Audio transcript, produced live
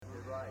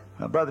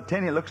Brother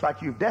Tenney, it looks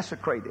like you've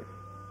desecrated.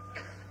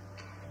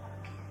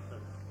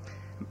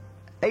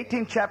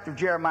 18th chapter of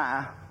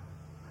Jeremiah,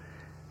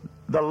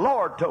 the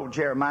Lord told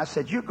Jeremiah,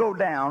 said, you go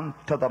down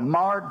to the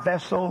Marred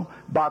Vessel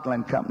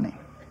Bottling Company.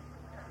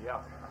 Yeah.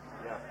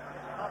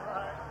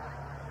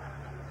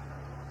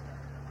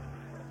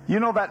 You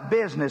know that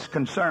business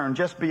concern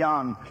just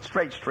beyond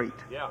Straight Street.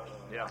 Yeah.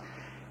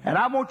 And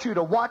I want you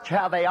to watch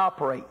how they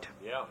operate.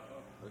 Yeah.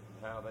 Look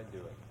at how they do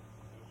it.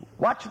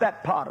 Watch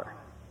that potter.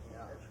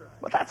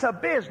 Well, that's a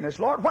business,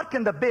 Lord. What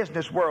can the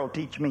business world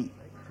teach me?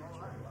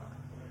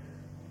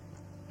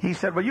 He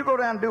said, well, you go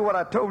down and do what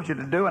I told you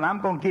to do, and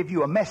I'm going to give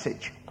you a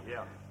message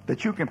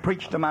that you can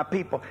preach to my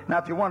people. Now,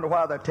 if you wonder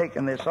why they're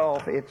taking this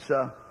off, it's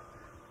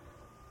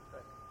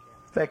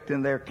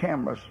affecting their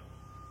cameras.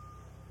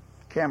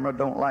 Camera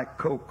don't like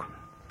Coke.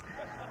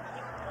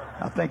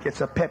 I think it's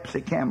a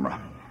Pepsi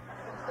camera.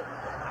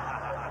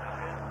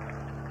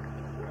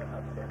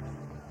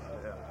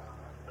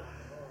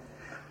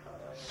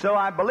 So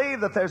I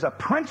believe that there's a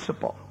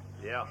principle.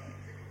 Yeah. In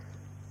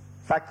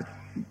fact,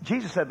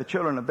 Jesus said the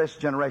children of this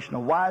generation are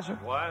wiser.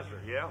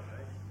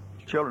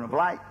 Children of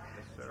light.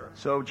 Yes, sir.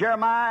 So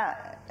Jeremiah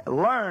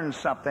learned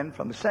something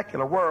from the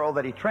secular world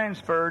that he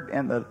transferred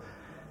in the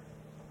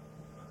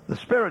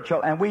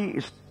spiritual, and we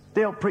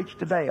still preach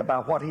today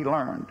about what he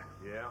learned.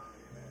 Yeah.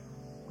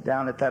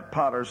 Down at that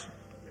potter's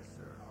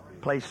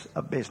place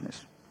of business.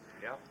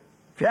 Yeah.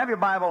 If you have your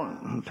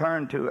Bible,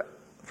 turn to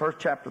first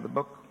chapter of the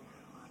book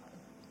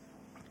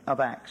of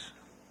Acts.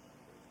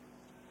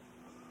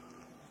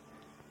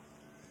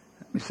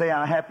 Let me say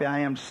how happy I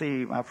am to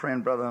see my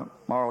friend Brother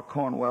Marl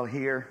Cornwell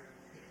here,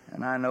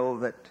 and I know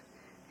that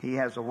he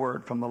has a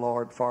word from the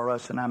Lord for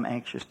us, and I'm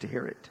anxious to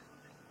hear it.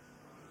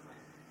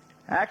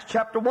 Acts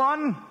chapter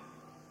 1,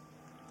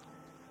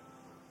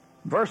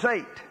 verse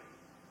 8.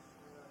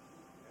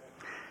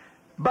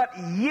 But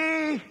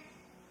ye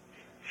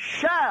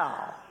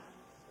shall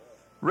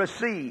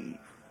receive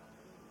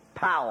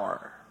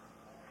power.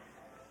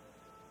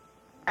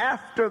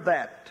 After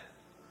that,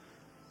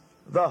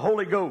 the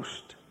Holy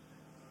Ghost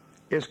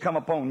is come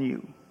upon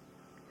you,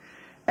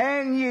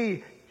 and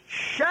ye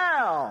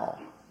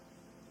shall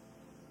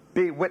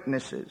be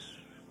witnesses.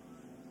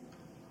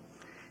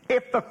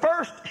 If the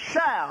first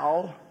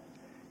shall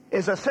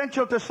is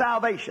essential to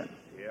salvation,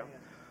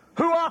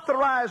 who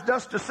authorized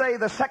us to say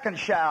the second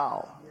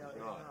shall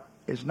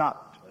is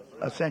not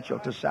essential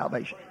to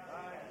salvation?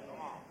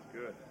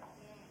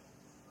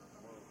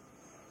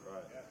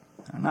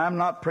 And I'm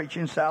not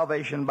preaching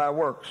salvation by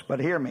works, but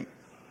hear me.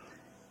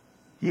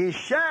 Ye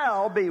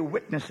shall be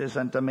witnesses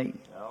unto me,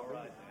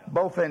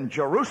 both in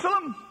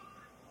Jerusalem,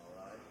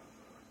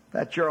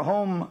 that's your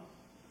home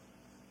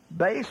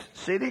base,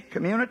 city,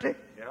 community,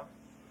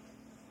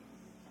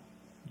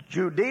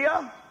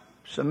 Judea,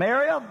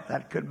 Samaria,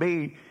 that could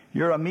be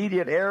your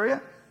immediate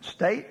area,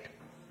 state,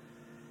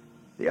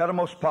 the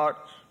uttermost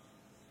parts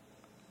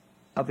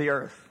of the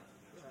earth.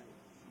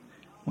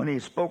 When he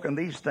had spoken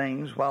these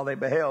things, while they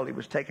beheld, he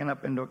was taken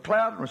up into a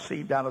cloud and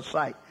received out of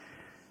sight.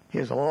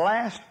 His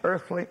last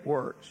earthly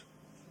words.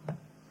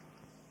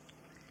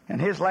 And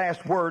his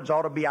last words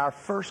ought to be our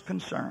first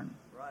concern.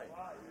 Right.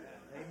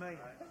 Amen.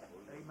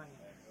 Amen.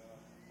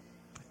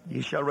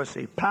 Ye shall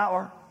receive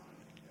power,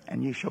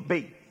 and ye shall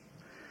be.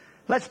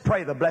 Let's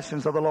pray the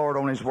blessings of the Lord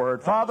on his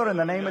word. Father, in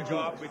the name of Jesus.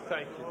 God, we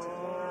thank you.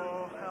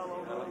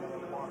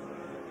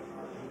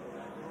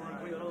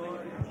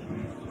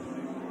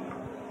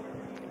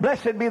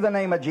 Blessed be the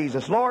name of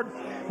Jesus. Lord,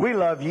 we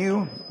love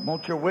you.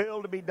 Want your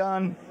will to be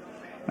done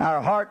in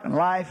our heart and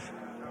life.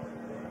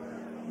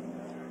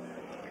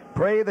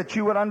 Pray that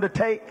you would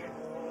undertake.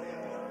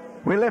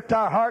 We lift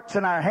our hearts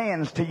and our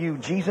hands to you,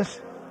 Jesus.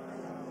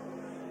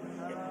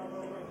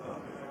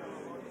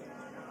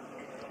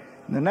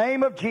 In the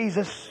name of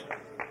Jesus.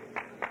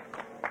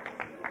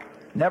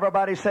 And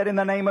everybody said in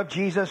the name of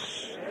Jesus.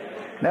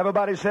 And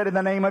everybody said in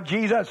the name of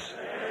Jesus.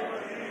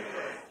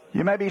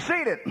 You may be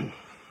seated.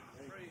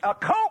 A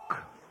Coke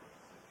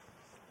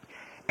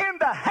in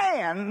the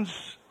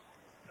hands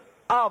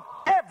of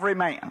every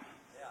man.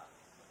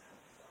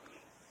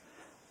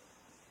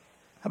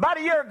 About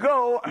a year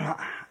ago,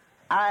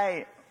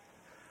 I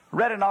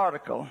read an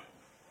article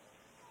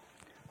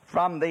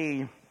from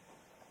the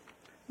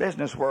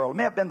business world. It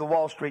may have been the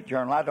Wall Street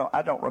Journal.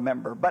 I don't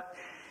remember, but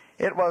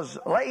it was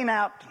laying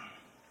out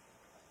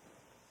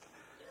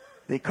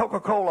the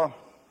Coca-Cola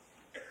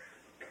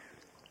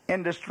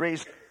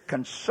industry's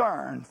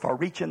concern for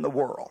reaching the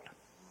world.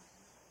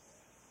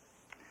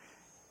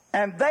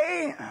 And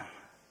they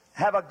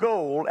have a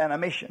goal and a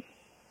mission,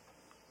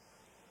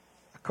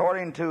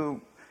 according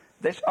to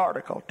this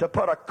article, to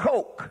put a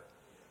Coke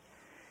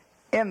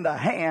in the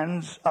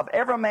hands of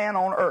every man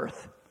on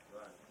earth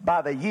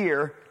by the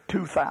year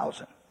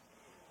 2000.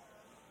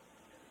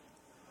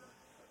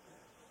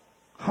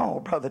 Oh,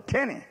 Brother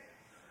Tenney,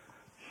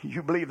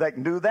 you believe they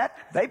can do that?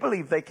 They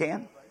believe they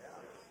can.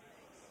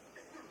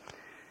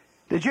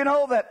 Did you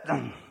know that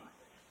an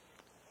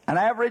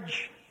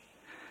average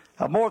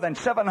of more than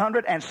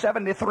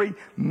 773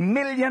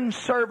 million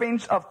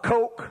servings of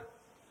Coke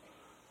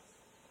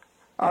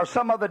or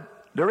some other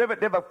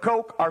derivative of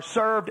Coke are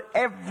served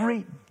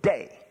every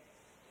day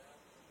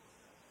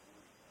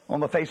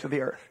on the face of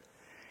the earth.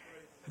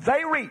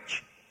 They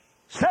reach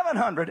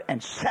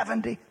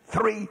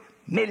 773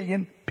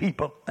 million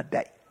people a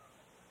day.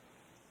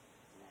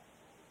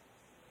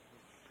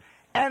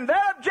 And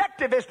their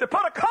objective is to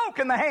put a Coke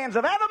in the hands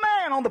of every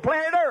man on the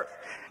planet Earth.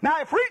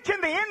 Now, if reaching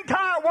the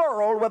entire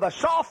world with a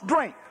soft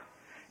drink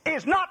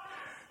is not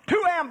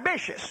too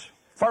ambitious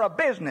for a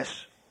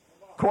business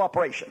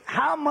cooperation,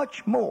 how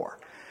much more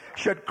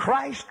should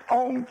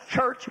Christ-owned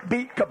church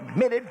be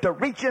committed to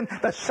reaching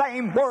the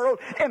same world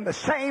in the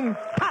same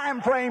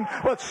time frame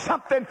with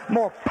something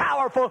more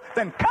powerful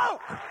than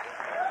Coke?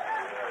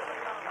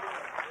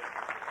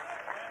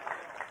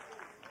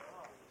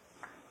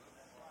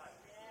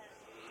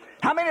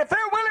 I mean, if they're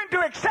willing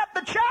to accept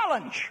the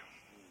challenge,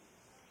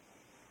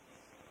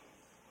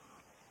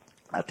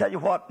 I'll tell you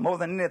what, more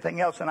than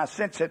anything else, and I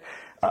sense it,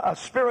 a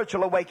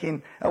spiritual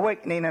awakening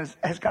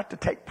has got to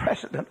take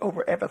precedent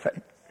over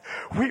everything.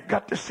 We've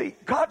got to see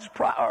God's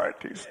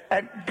priorities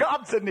and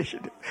God's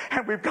initiative,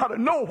 and we've got to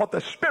know what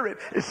the Spirit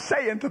is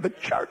saying to the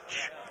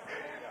church.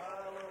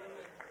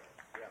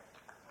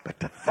 But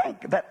to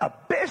think that a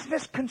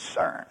business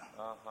concern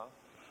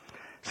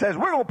says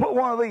we're going to put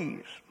one of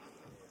these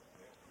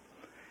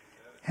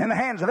in the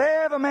hands of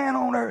every man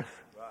on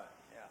earth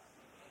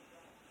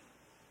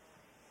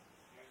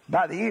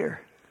by the year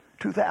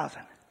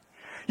 2000.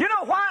 You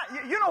know why?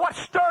 You know what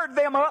stirred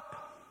them up?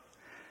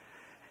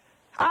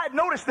 I had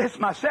noticed this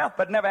myself,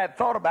 but never had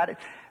thought about it.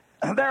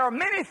 There are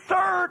many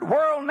third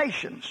world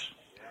nations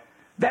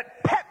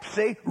that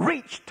Pepsi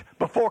reached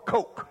before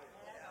Coke.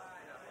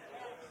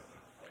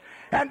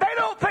 And they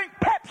don't think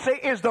Pepsi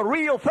is the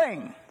real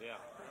thing.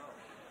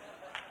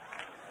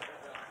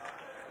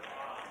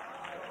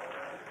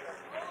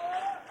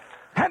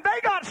 And they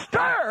got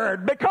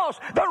stirred because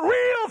the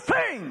real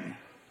thing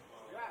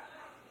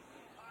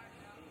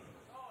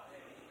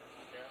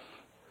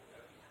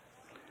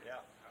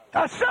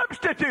a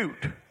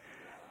substitute.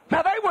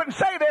 Now they wouldn't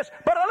say this,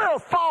 but a little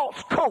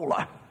false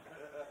cola.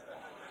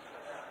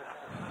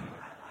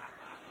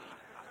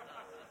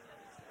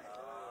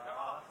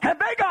 And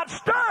they got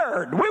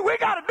stirred. We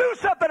got to do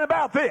something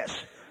about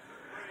this.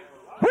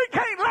 We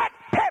can't let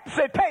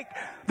Pepsi take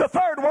the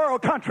third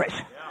world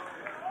countries.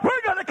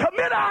 We're going to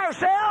commit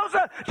ourselves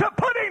to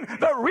putting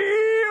the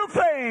real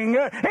thing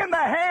in the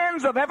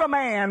hands of every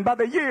man by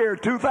the year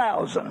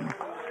 2000.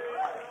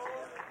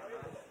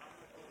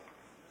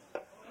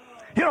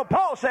 You know,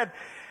 Paul said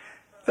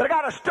that I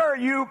got to stir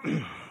you,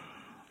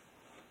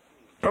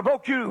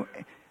 provoke you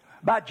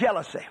by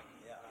jealousy.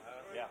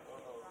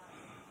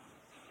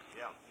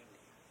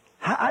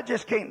 I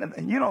just can't,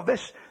 you know,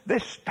 this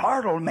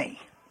startled me.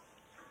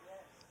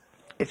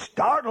 It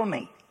startled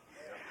me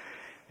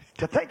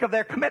to think of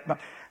their commitment.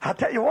 I'll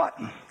tell you what.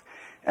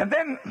 And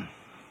then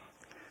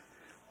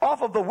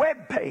off of the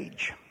web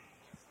page,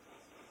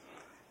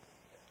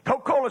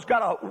 Coca-Cola's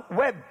got a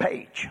web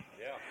page.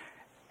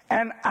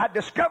 And I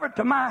discovered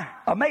to my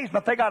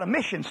amazement they got a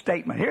mission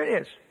statement. Here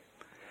it is.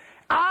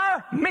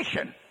 Our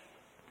mission.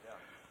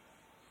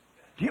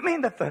 Do you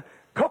mean that the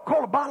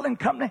Coca-Cola bottling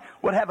company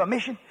would have a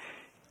mission?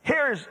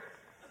 Here's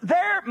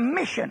their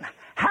mission.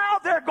 How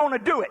they're going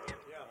to do it.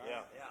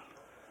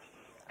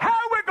 How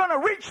we're going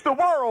to reach the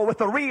world with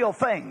the real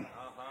thing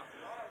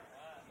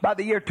by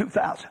the year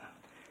 2000.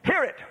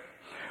 Hear it.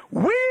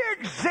 We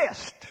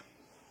exist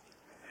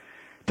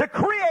to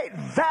create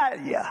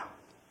value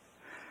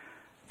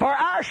for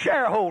our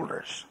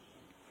shareholders,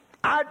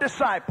 our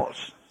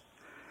disciples,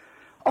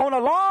 on a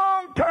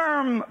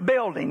long-term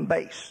building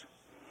base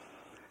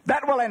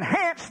that will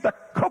enhance the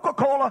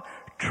Coca-Cola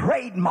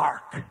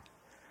trademark.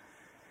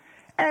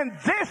 And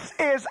this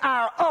is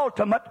our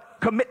ultimate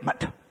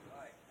commitment.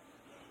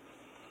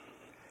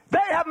 They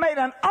have made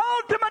an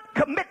ultimate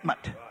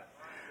commitment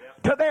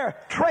to their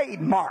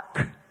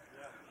trademark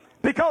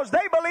because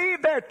they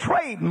believe their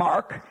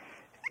trademark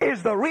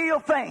is the real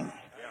thing.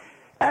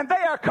 And they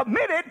are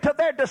committed to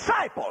their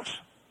disciples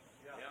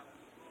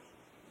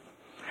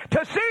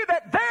to see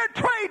that their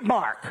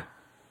trademark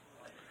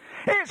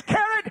is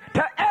carried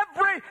to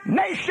every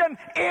nation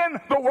in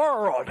the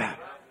world.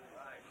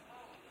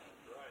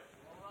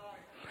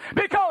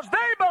 Because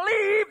they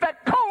believe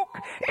that Coke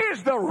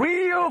is the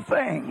real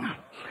thing.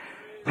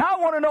 I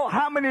want to know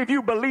how many of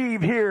you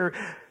believe here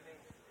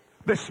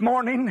this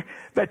morning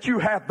that you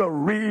have the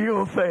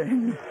real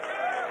thing.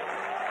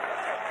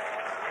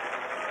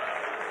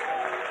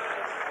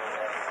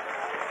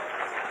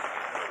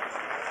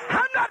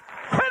 I'm not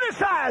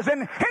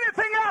criticizing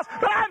anything else,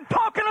 but I'm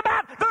talking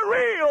about the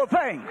real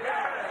thing.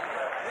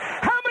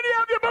 How many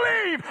of you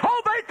believe,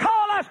 oh, they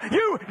call us,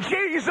 you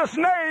Jesus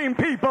name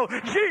people,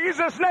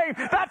 Jesus name,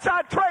 that's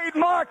our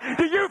trademark.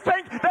 Do you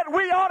think that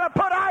we ought to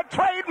put our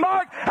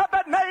trademark of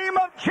the name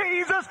of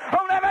Jesus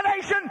on every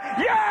nation?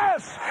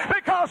 Yes,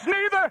 because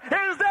neither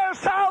is there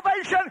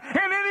salvation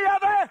in any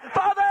other,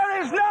 for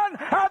there is none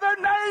other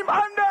name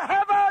under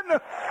heaven.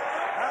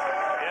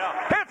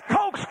 If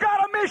Coke's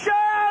got a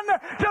mission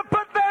to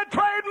put their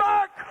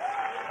trademark,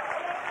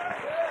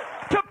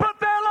 to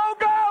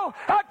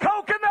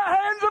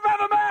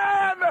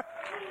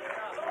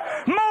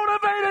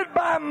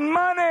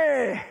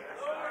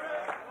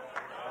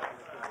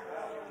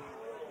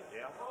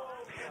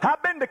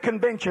civic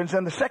conventions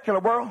in the secular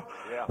world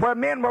where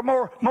men were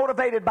more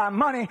motivated by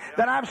money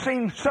than I've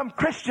seen some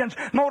Christians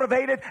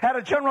motivated at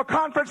a general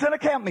conference and a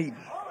camp meeting.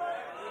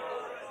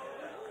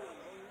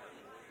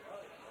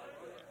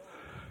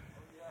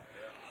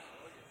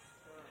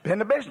 Been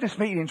to business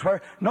meetings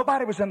where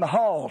nobody was in the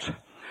halls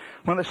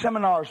when the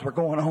seminars were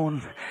going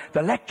on,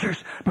 the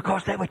lectures,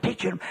 because they were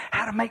teaching them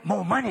how to make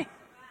more money.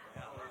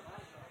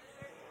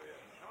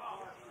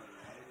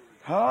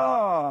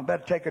 Oh, I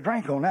better take a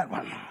drink on that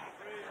one.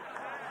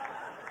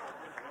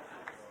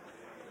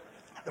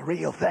 The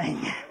real thing.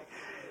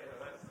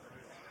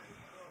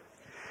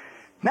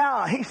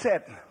 Now, he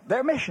said,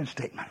 their mission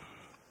statement.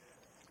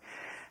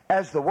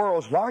 As the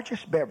world's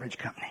largest beverage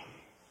company,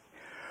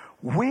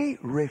 we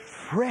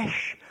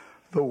refresh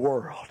the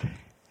world.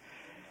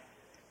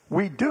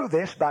 We do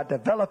this by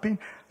developing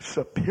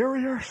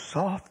superior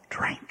soft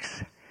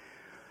drinks.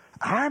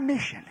 Our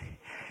mission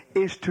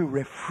is to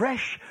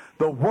refresh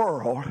the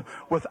world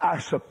with our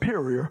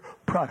superior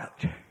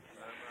product.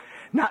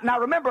 Now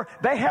remember,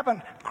 they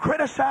haven't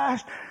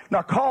criticized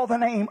nor called the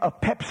name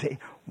of Pepsi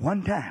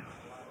one time.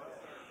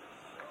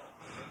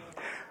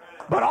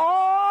 But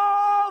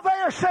all they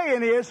are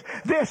saying is,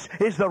 this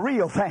is the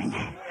real thing.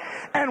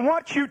 And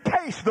once you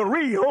taste the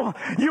real,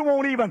 you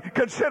won't even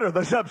consider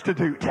the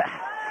substitute.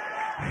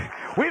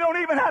 We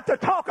don't even have to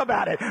talk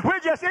about it.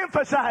 We're just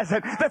emphasizing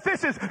that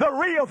this is the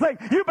real thing.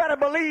 You better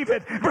believe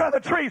it,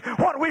 Brother Trees.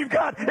 What we've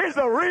got is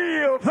the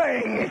real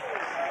thing.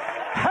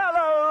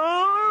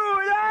 Hallelujah!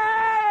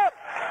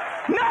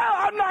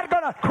 Now, I'm not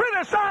going to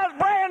criticize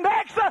Brand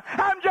X.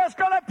 I'm just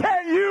going to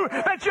tell you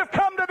that you've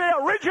come to the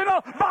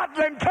original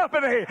bottling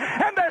company.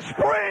 And the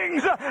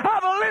springs of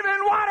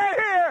living water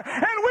here.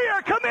 And we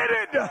are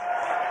committed.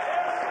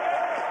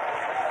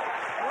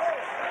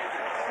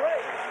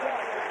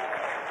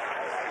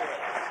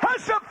 A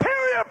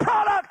superior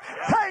product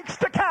thanks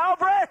to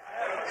Calvary.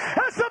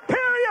 A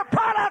superior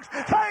product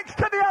thanks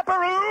to the upper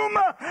room.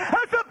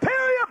 A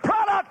superior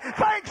product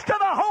thanks to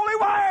the Holy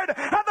Word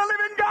of the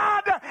living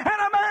God and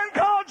a man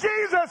called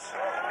Jesus.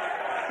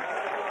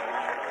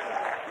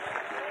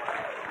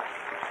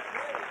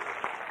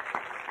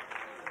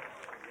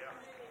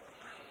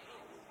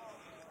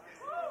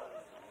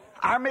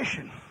 Our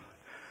mission,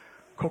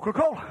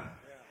 Coca-Cola.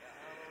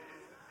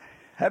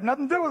 Have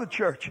nothing to do with the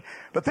church.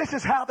 But this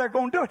is how they're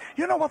going to do it.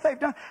 You know what they've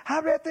done?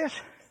 I read this.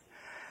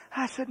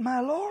 I said, my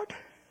Lord,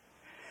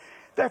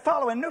 they're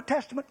following New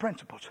Testament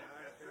principles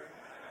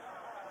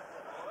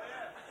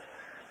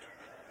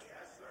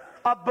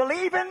of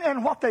believing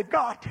in what they've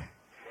got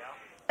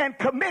and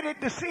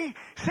committed to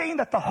seeing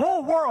that the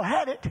whole world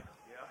had it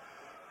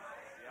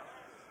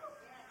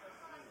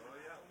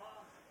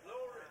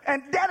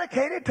and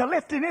dedicated to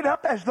lifting it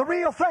up as the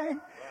real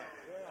thing.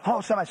 Oh,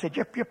 somebody said,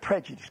 you're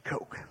prejudiced,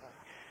 Coke.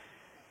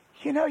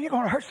 You know, you're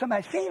going to hurt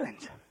somebody's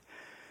feelings.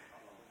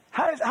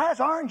 How's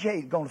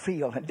Orangeade going to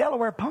feel at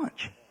Delaware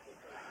Punch?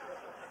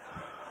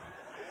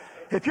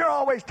 If you're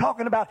always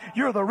talking about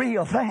you're the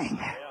real thing.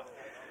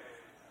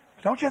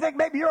 Don't you think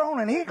maybe you're on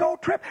an ego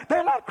trip?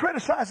 They're not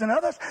criticizing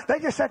others. They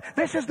just said,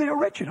 this is the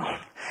original.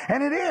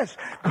 And it is.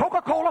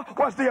 Coca-Cola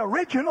was the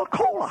original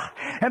cola.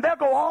 And they'll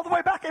go all the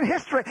way back in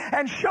history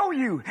and show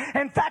you.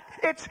 In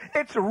fact, its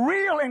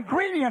real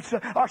ingredients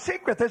are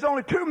secret. There's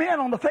only 2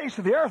 men on the face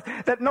of the earth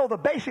that know the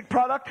basic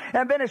product.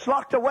 And then it's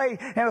locked away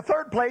in a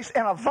third place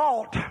in a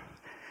vault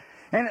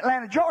in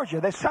Atlanta, Georgia.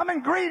 There's some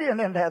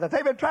ingredient in there that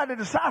they've been trying to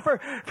decipher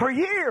for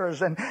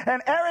years. And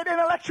arid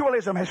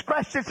intellectualism has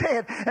scratched its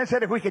head and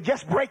said, if we could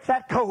just break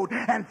that code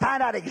and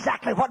find out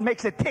exactly what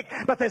makes it tick.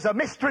 But there's a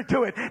mystery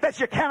to it that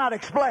you cannot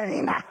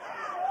explain.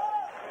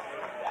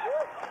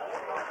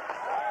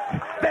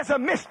 There's a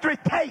mystery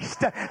taste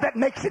that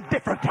makes it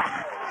different.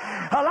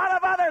 A lot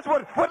of others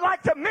would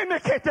like to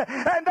mimic it,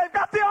 and they've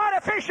got the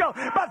artificial,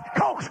 but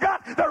Coke's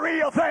got the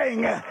real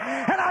thing.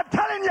 And I'm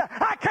telling you,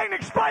 I can't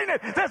explain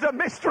it. There's a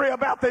mystery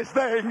about this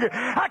thing.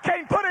 I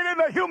can't put it in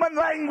the human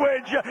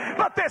language,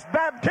 but this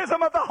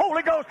baptism of the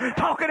Holy Ghost,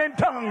 talking in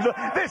tongues,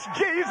 this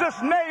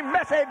Jesus name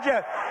message.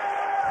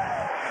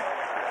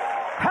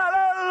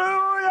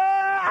 Hallelujah!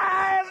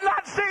 I have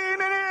not seen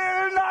it,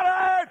 is not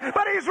heard,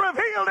 but He's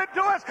revealed it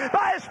to us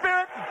by His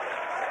Spirit.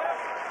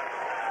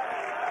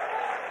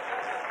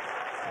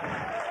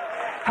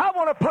 I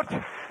want to put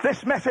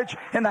this message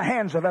in the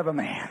hands of every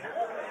man.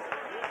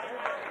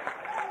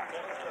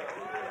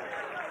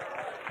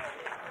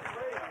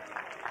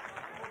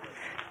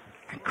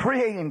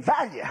 Creating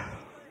value.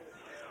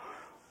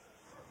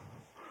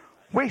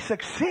 We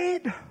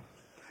succeed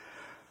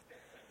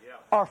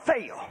or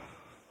fail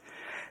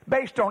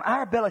based on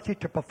our ability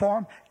to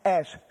perform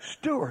as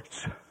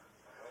stewards.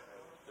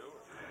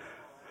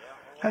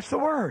 That's the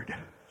word.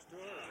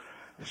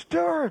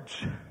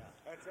 Stewards.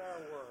 That's our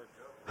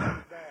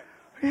word.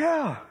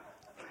 Yeah.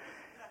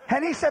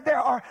 And he said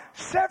there are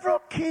several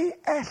key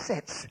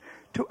assets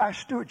to our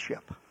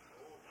stewardship.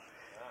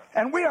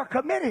 And we are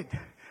committed,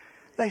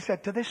 they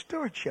said, to this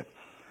stewardship.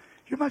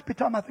 You must be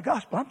talking about the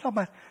gospel. I'm talking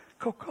about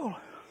Coca-Cola.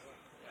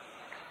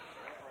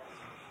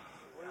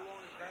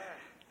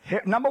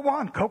 Here, number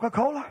one,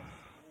 Coca-Cola.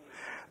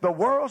 the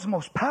world's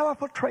most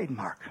powerful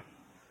trademark,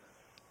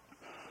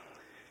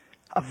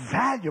 a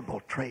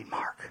valuable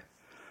trademark,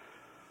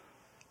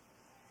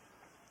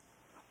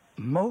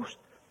 most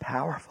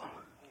powerful.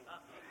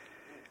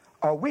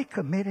 Are we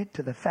committed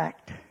to the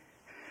fact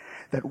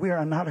that we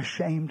are not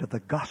ashamed of the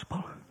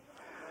gospel?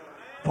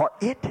 For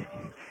it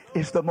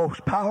is the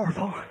most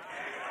powerful.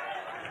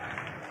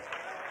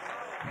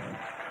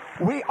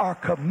 We are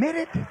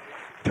committed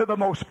to the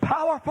most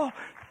powerful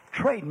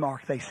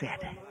trademark, they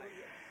said.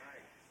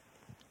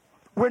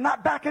 We're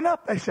not backing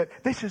up. They said,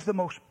 this is the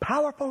most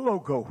powerful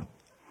logo.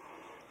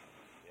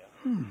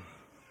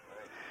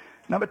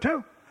 Number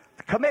two,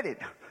 committed.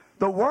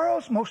 The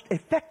world's most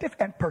effective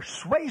and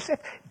persuasive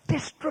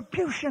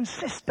distribution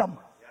system.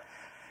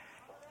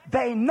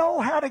 They know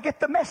how to get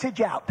the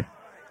message out.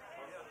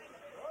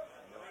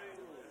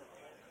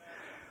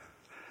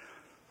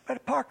 Better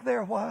park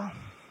there a while.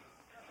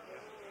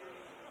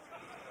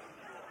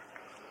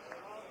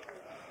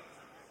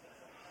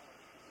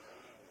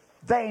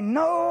 They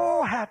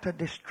know how to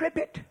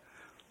distribute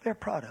their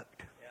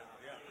product.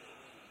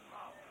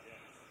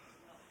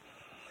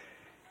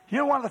 You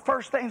know, one of the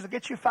first things that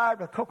gets you fired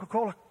with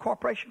Coca-Cola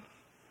Corporation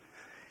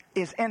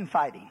is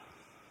infighting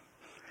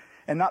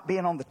and not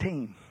being on the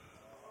team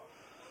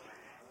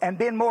and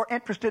being more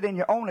interested in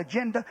your own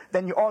agenda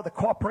than you are the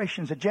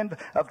corporation's agenda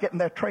of getting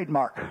their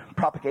trademark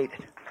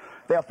propagated.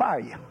 They'll fire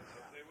you.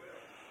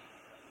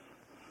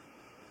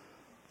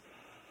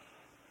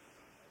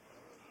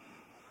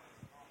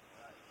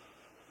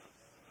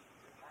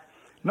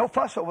 No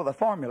fuss over the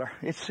formula.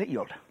 It's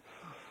sealed.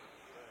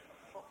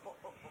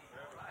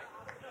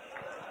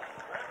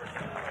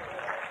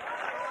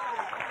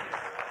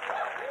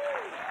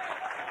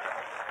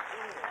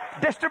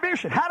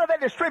 Distribution. How do they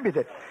distribute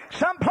it?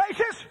 Some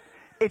places,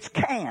 it's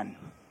can.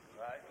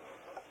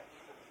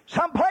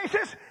 Some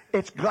places,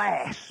 it's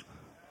glass.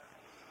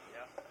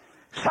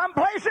 Some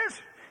places,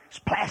 it's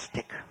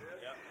plastic.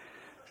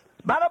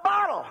 By the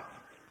bottle.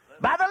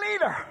 By the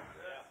liter.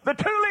 The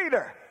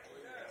 2-liter.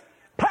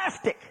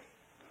 Plastic.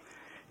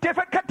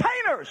 Different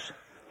containers,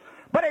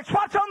 but it's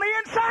what's on the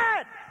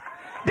inside.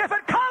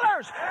 Different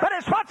colors, but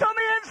it's what's on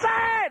the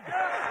inside.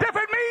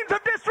 Different means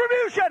of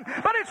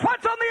distribution, but it's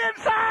what's on the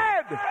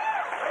inside.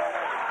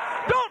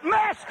 Don't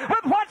mess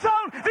with what's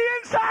on the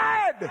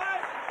inside.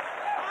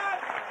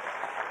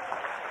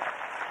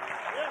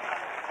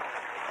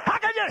 How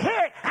can you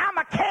hear it? I'm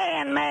a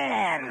can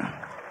man.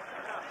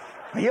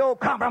 You old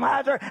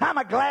compromiser, I'm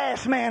a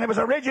glass man. It was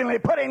originally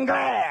put in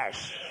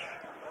glass.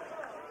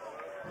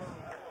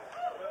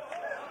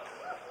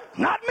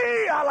 Not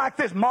me. I like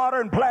this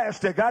modern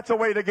plastic. That's a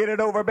way to get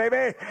it over,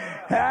 baby.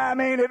 I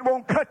mean, it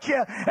won't cut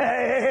you.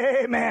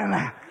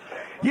 Amen.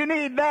 You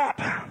need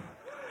that.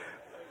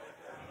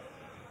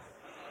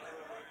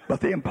 But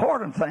the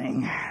important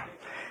thing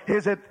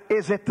is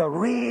it the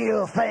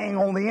real thing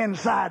on the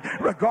inside,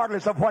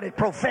 regardless of what it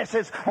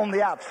professes on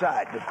the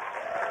outside?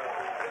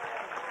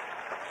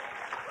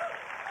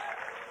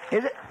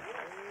 Is it?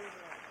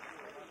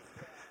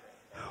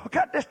 What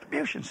kind of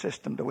distribution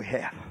system do we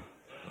have?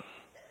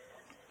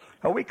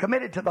 Are we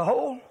committed to the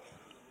whole?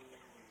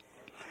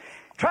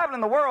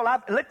 Traveling the world,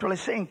 I've literally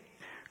seen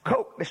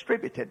Coke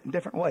distributed in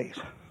different ways.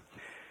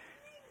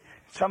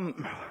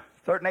 Some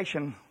third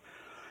nation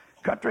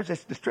countries,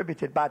 it's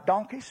distributed by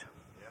donkeys,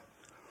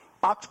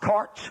 ox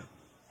carts,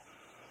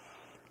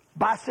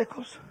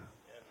 bicycles,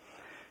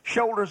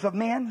 shoulders of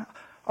men,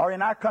 or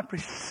in our country,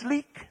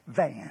 sleek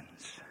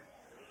vans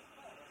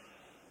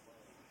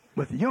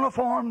with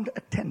uniformed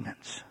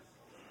attendants.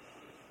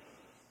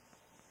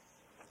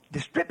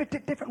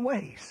 Distributed different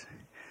ways,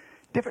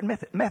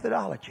 different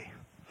methodology,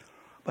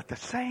 but the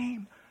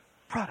same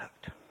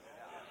product.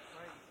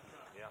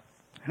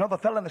 You know, the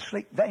fellow in the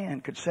sleek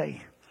van could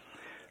say,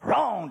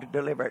 wrong to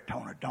deliver it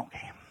on a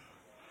donkey.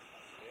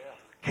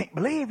 Can't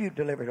believe you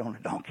delivered it on a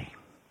donkey.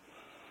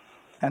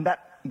 And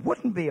that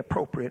wouldn't be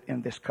appropriate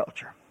in this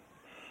culture.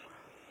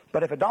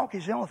 But if a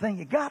donkey's the only thing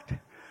you got,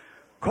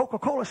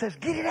 Coca-Cola says,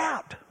 get it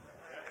out.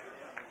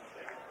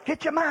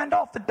 Get your mind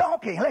off the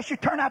donkey, unless you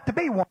turn out to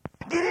be one.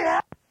 Get it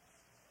out.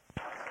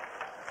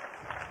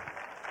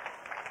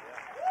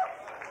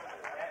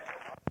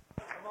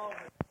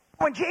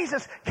 When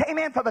Jesus came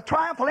in for the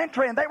triumphal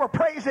entry and they were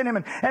praising him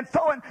and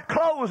throwing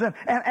clothes and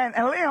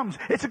limbs,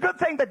 it's a good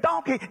thing the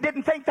donkey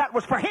didn't think that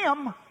was for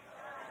him.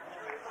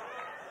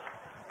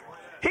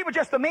 He was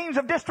just the means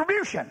of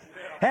distribution.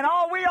 And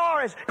all we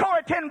are, as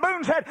Corrie ten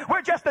Boom said,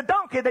 we're just a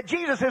donkey that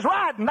Jesus is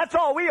riding. That's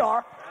all we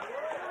are.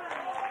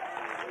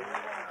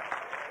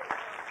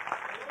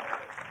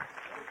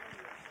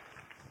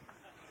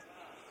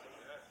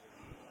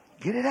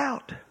 Get it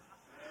out.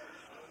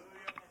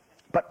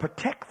 But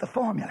protect the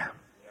formula.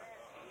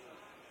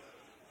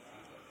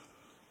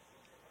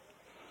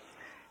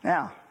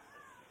 Now,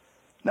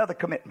 another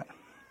commitment.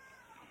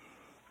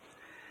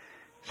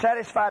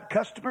 Satisfied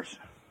customers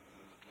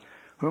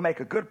who make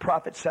a good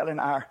profit selling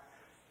our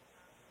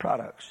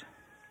products.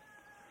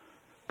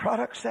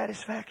 Product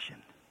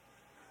satisfaction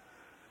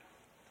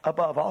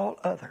above all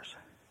others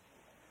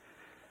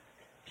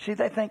See,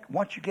 they think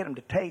once you get them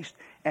to taste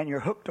and you're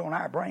hooked on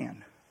our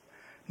brand,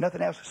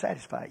 nothing else will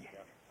satisfy you.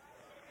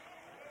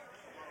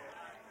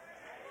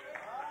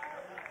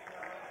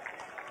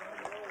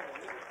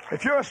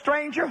 If you're a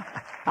stranger,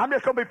 I'm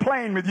just going to be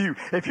plain with you.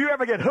 If you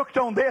ever get hooked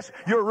on this,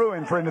 you're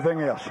ruined for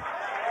anything else.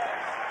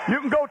 You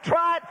can go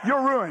try it,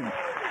 you're ruined.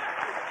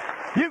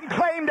 You can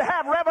claim to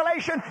have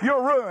revelation,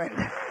 you're ruined.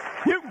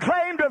 You can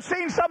claim to have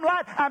seen some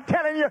light, I'm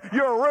telling you,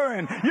 you're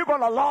ruined. You're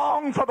going to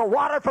long for the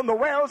water from the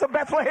wells of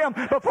Bethlehem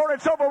before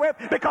it's over with,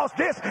 because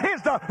this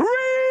is the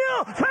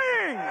real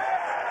thing.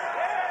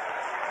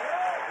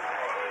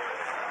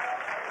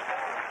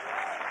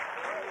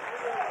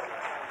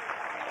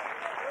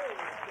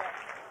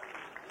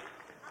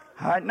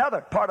 All right, another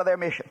part of their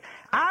mission.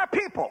 Our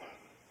people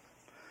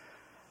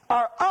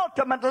are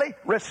ultimately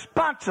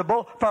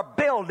responsible for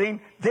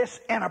building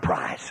this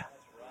enterprise.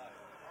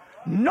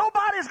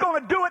 Nobody's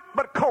going to do it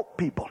but Coke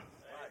people.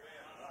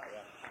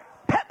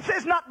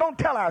 Pepsi's not going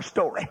to tell our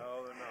story.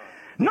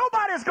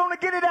 Nobody's going to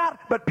get it out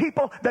but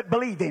people that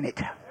believe in it.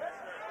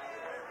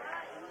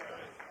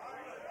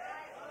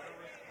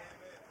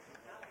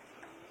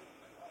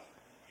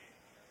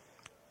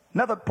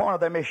 Another part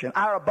of their mission.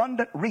 Our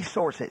abundant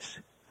resources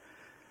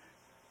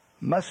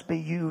must be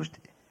used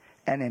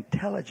and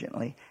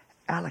intelligently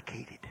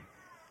allocated.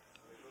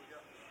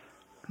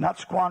 Not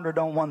squandered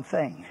on one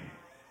thing.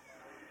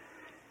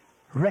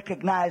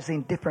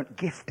 Recognizing different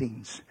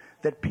giftings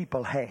that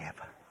people have.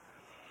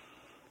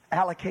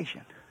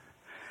 Allocation.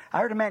 I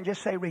heard a man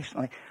just say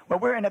recently, well,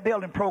 we're in a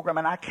building program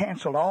and I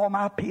canceled all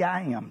my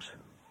PIMs.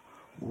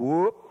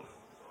 Whoop.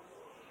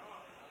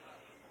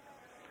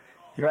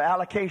 Your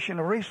allocation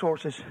of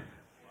resources.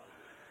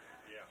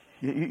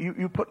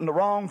 You're putting the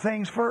wrong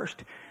things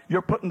first.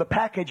 You're putting the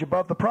package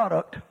above the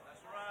product.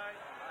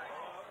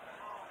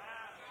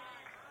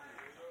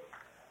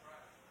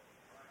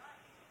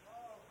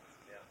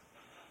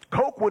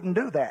 Coke wouldn't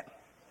do that.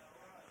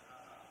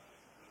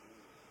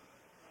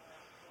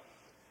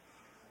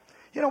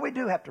 You know, we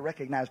do have to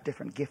recognize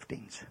different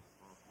giftings.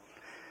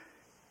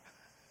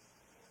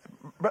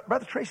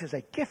 Brother Tracy is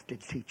a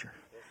gifted teacher.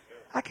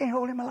 I can't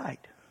hold him a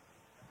light.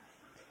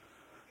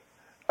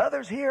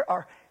 Others here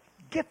are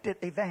gifted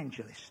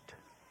evangelists.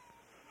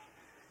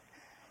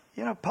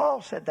 You know,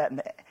 Paul said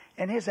that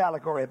in his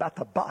allegory about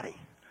the body.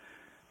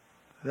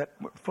 That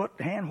foot,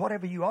 hand,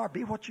 whatever you are,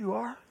 be what you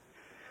are.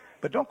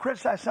 But don't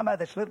criticize somebody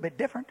that's a little bit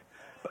different,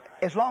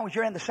 as long as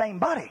you're in the same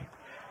body.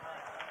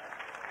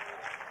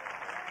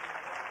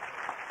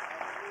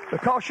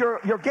 Because you're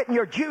getting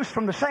your juice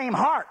from the same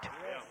heart.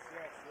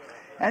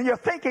 And you're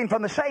thinking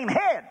from the same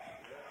head.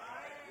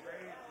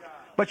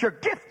 But your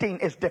gifting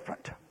is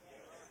different.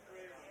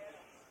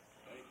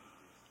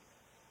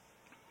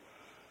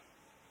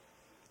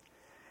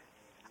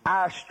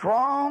 Our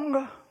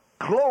strong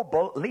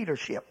global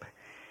leadership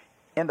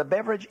in the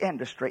beverage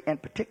industry in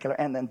particular,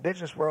 and in the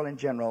business world in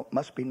general,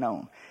 must be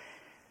known.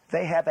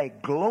 They have a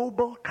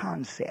global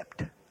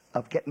concept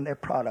of getting their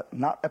product,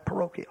 not a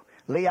parochial.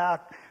 Lee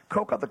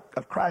Iacocca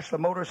of Chrysler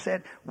Motors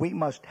said, we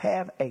must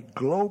have a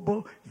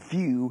global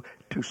view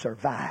to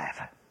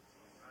survive.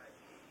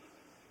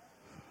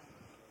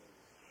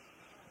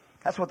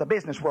 That's what the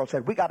business world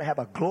said. We got to have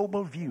a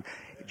global view.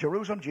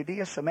 Jerusalem,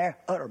 Judea, Samaria,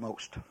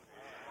 uttermost.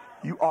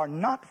 You are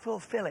not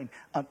fulfilling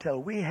until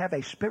we have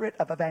a spirit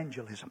of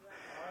evangelism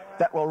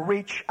that will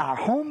reach our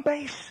home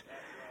base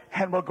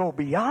and will go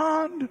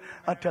beyond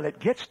until it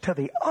gets to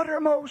the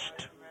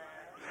uttermost.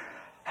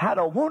 I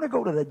don't want to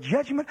go to the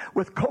judgment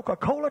with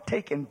Coca-Cola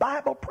taking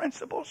Bible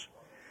principles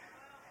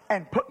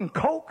and putting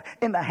Coke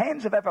in the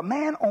hands of every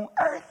man on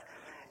earth,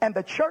 and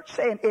the church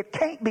saying it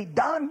can't be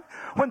done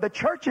when the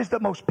church is the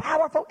most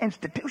powerful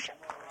institution.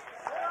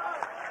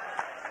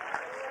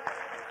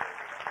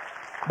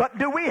 But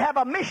do we have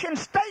a mission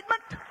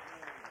statement?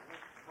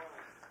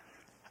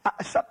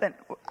 Something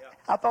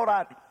I thought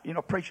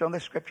I'd preach on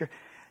this scripture.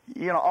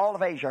 All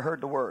of Asia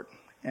heard the word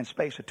in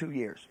space of 2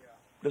 years.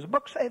 Does the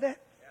book say that?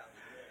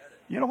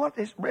 You know what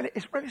it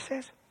really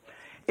says?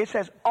 It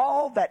says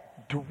all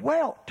that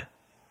dwelt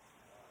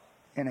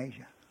in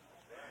Asia.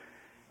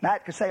 Now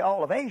it could say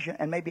all of Asia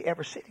and maybe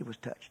every city was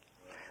touched.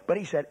 But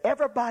he said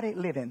everybody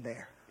living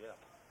there.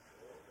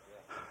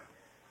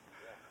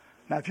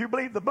 Now if you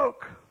believe the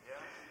book,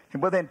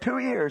 and within 2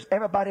 years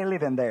everybody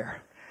living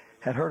there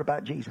had heard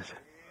about Jesus.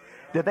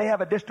 Did they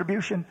have a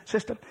distribution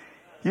system?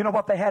 You know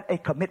what they had? A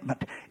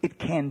commitment. It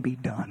can be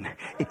done.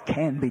 It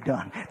can be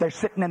done. They're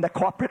sitting in the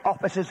corporate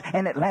offices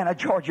in Atlanta,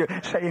 Georgia,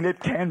 saying it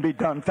can be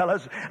done,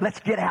 fellas. Let's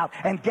get out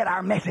and get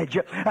our message.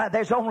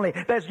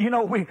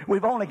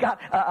 We've only got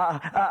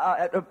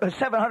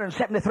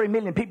 773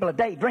 million people a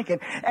day drinking,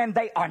 and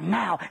they are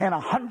now in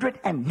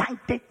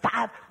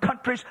 195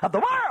 countries of the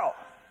world.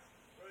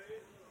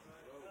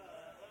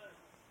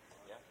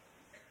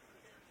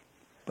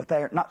 But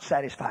they are not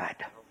satisfied.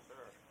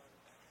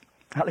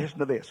 Now listen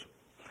to this.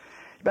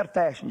 You better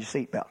fasten your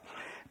seatbelt.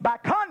 By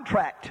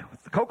contract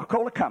with the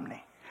Coca-Cola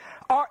Company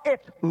are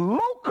its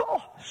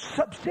local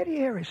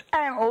subsidiaries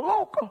and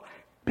local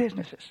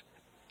businesses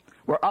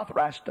were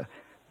authorized to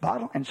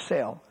bottle and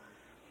sell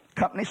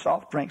company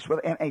soft drinks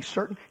within a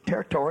certain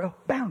territorial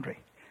boundary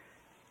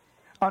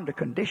under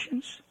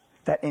conditions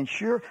that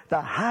ensure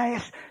the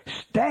highest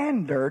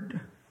standard.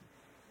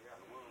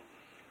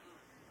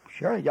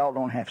 Surely y'all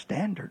don't have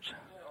standards.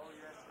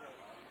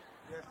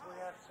 Yes, we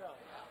have some.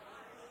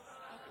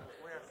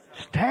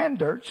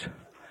 Standards?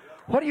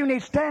 What do you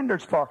need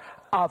standards for?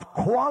 Of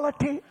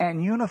quality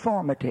and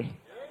uniformity.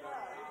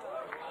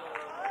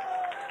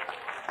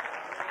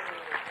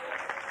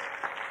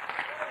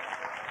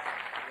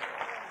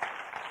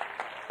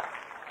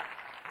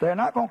 They're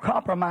not going to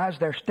compromise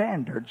their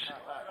standards.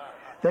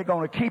 They're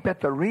going to keep it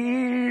the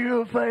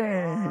real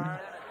thing.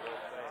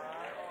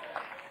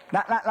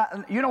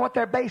 Now, you know what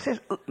their base is?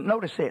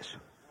 Notice this.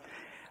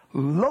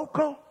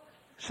 Local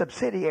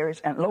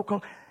subsidiaries and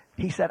local,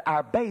 he said,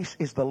 our base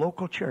is the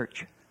local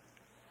church.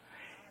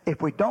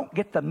 If we don't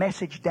get the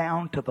message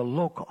down to the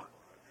local.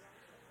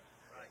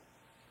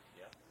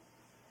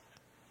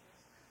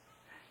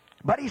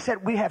 But he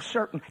said we have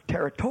certain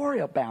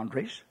territorial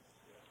boundaries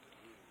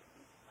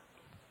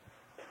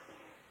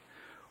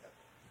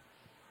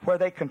where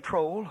they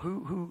control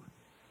who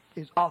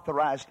is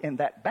authorized in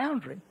that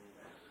boundary.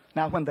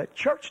 Now, when the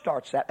church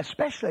starts that,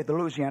 especially the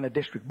Louisiana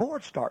District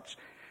Board starts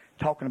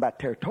talking about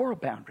territorial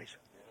boundaries,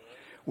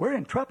 we're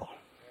in trouble.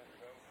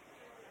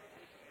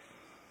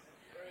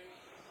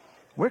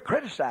 We're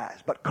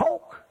criticized. But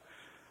Coke,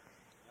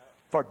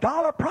 for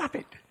dollar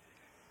profit,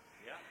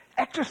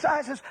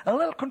 exercises a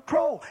little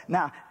control.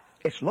 Now,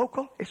 it's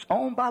local. It's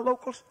owned by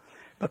locals.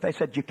 But they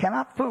said you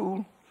cannot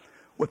fool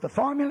with the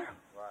formula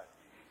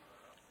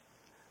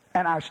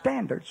and our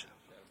standards,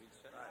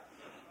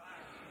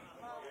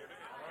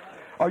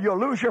 or you'll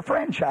lose your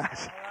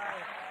franchise.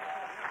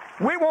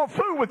 We won't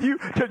fool with you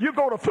till you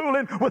go to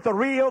fooling with the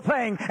real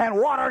thing and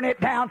watering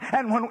it down.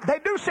 And when they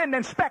do send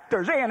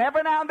inspectors in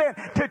every now and then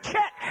to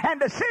check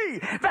and to see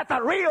that the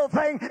real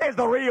thing is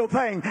the real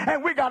thing.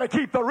 And we got to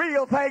keep the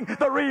real thing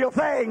the real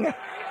thing. Thank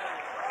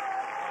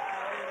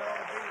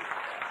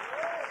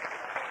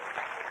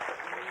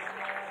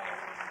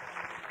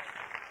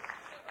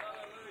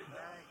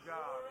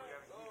God. We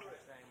got to keep the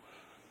same.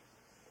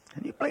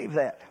 Can you believe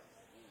that?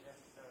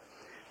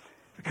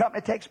 The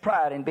company takes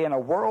pride in being a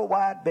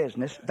worldwide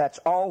business that's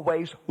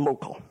always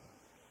local.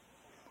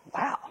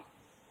 Wow.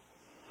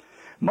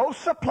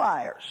 Most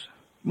supplies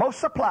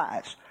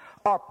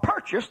are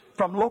purchased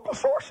from local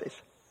sources,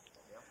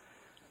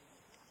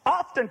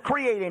 often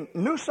creating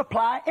new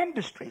supply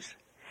industries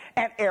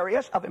and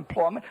areas of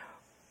employment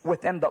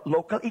within the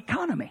local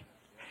economy.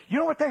 You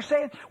know what they're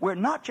saying? We're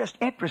not just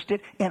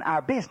interested in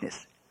our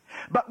business,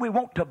 but we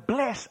want to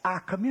bless our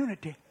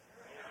community,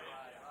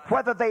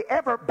 whether they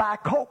ever buy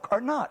Coke or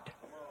not.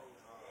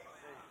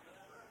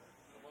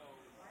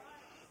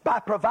 By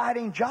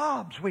providing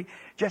jobs,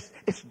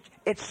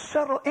 it's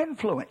subtle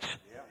influence.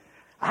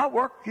 I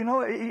work,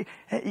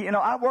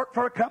 I work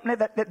for a company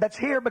that's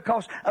here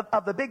because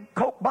of the big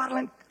Coke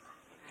bottling.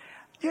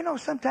 You know,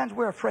 sometimes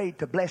we're afraid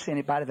to bless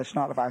anybody that's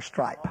not of our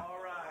stripe.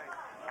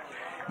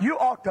 You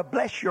ought to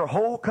bless your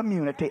whole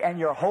community and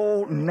your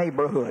whole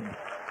neighborhood.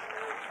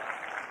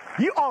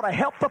 You ought to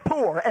help the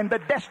poor and the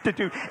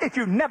destitute if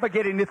you never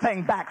get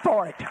anything back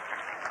for it.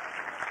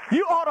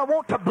 You ought to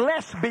want to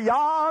bless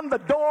beyond the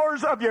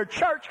doors of your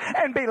church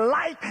and be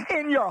light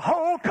in your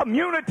whole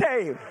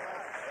community.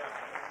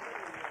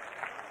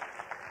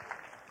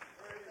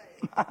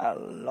 My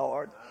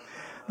Lord.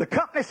 The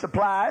company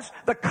supplies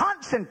the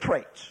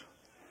concentrates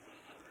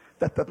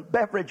that the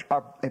beverage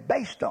are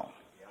based on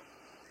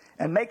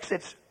and makes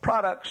its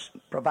products,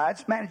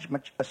 provides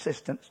management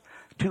assistance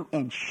to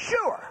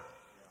ensure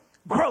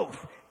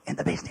growth in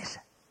the business.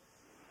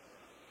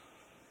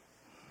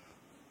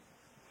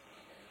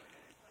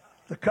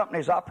 The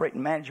company's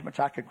operating management,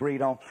 I could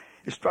agreed on,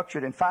 is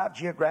structured in 5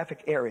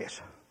 geographic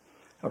areas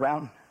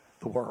around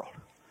the world.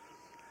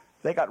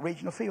 They got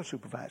regional field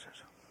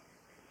supervisors.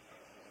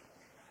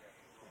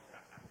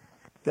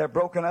 They're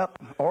broken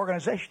up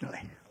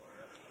organizationally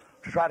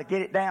to try to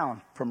get it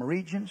down from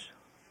regions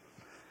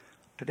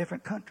to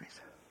different countries.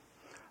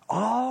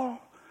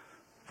 All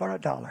for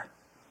 $1.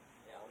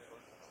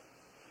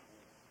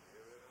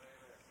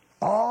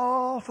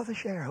 All for the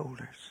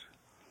shareholders.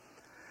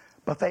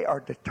 But they are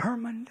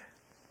determined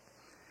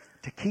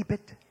to keep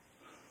it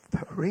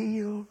the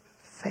real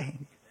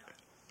thing.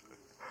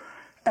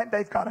 And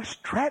they've got a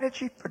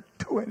strategy for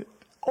doing it.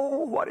 Oh,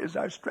 what is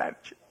our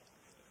strategy?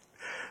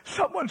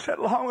 Someone said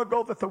long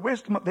ago that the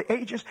wisdom of the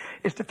ages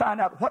is to find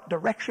out what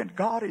direction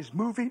God is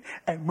moving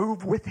and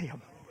move with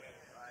him.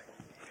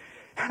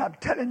 And I'm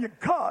telling you,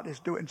 God is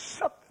doing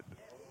something.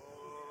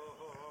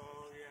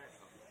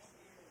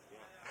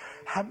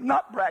 I'm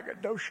not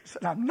braggadocious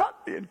and I'm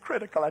not being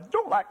critical. I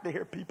don't like to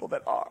hear people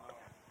that are.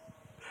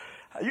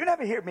 You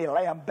never hear me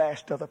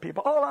lambaste other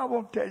people. All I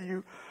want to tell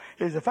you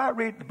is if I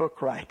read the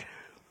book right,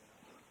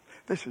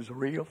 this is a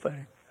real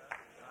thing.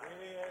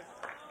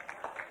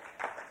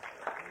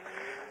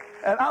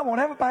 And I want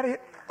everybody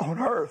on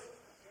earth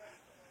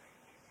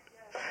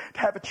to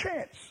have a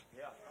chance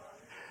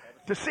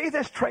to see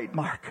this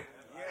trademark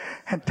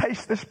and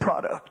taste this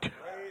product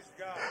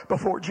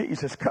before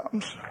Jesus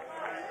comes.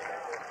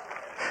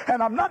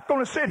 And I'm not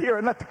going to sit here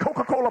and let the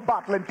Coca-Cola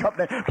bottling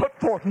company put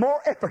forth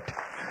more effort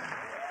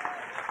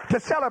to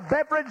sell a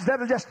beverage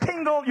that'll just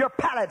tingle your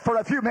palate for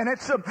a few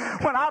minutes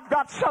when I've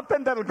got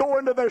something that'll go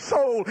into their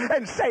soul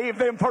and save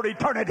them for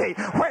eternity.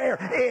 Where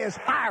is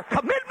our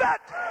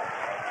commitment?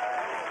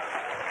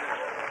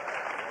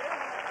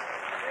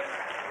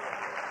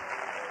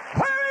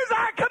 Where is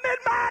our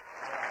commitment?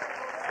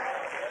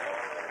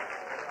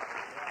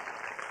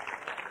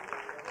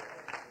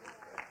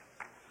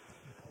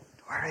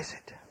 Where is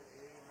it?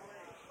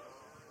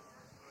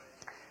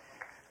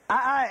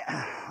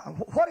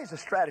 What is the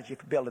strategy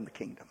for building the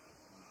kingdom?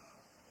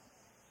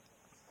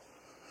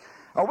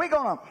 Are we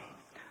going to,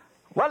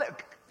 well,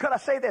 could I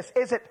say this?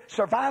 Is it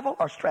survival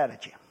or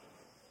strategy?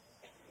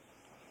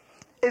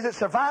 Is it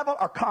survival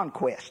or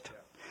conquest?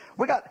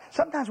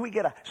 Sometimes we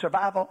get a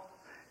survival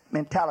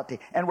mentality,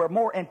 and we're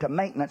more into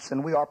maintenance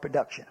than we are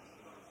production.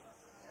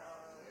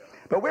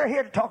 But we're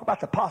here to talk about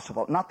the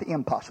possible, not the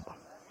impossible.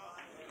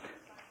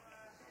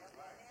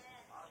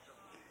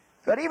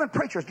 But even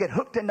preachers get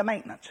hooked into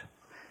maintenance.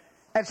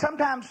 And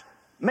sometimes,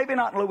 maybe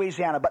not in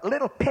Louisiana, but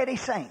little petty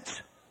saints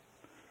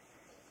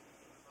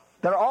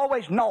that are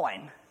always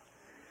gnawing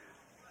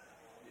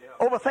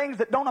over things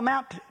that don't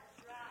amount to.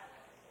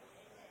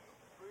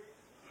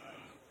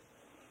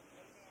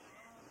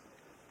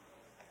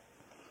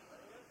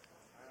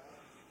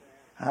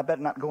 I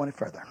better not go any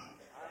further.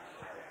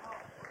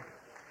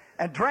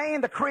 And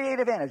drain the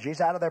creative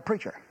energies out of their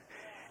preacher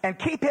and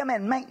keep him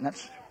in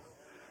maintenance.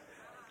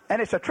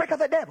 And it's a trick of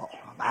the devil.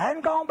 I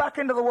hadn't gone back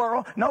into the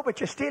world. No,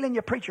 but you're stealing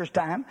your preacher's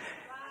time.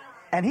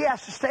 And he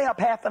has to stay up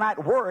half the night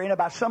worrying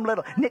about some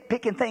little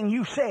nitpicking thing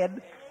you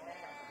said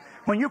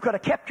when you could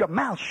have kept your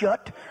mouth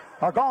shut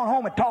or gone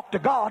home and talked to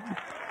God,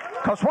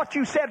 because what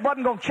you said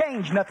wasn't going to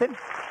change nothing.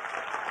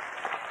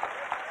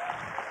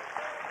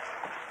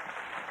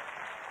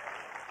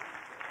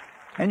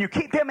 And you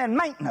keep him in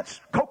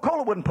maintenance.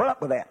 Coca-Cola wouldn't put up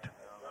with that.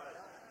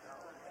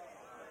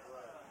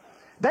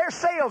 Their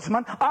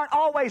salesmen aren't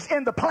always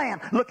in the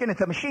plant looking at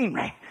the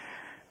machinery.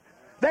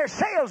 Their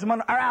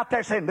salesmen are out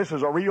there saying, this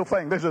is a real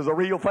thing, this is a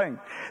real thing.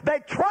 They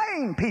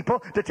train people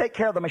to take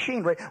care of the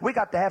machinery. We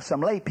got to have some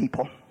lay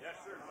people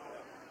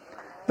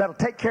that'll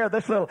take care of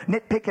this little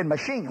nitpicking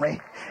machinery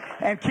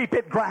and keep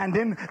it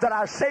grinding, that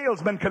our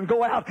salesmen can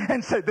go out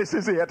and say, this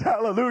is it,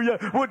 hallelujah.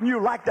 Wouldn't you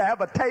like to have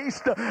a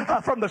taste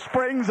from the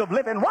springs of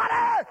living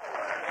water?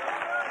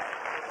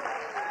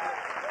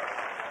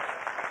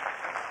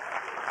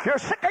 If you're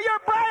sick of your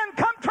brand,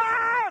 come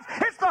try us.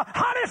 It's the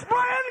hottest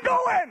brand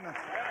going.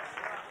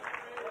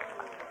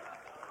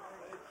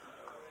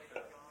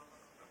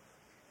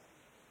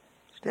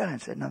 Still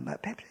ain't said nothing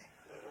about Pepsi.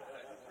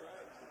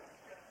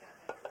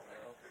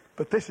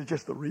 But this is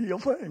just the real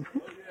thing.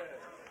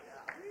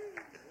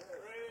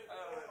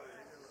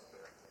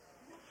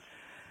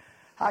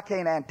 I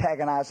can't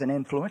antagonize and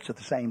influence at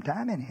the same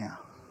time anyhow.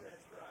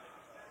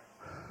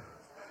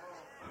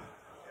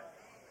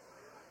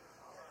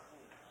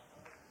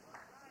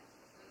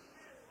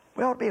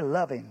 We ought to be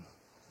loving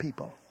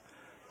people.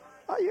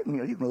 Well, you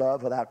can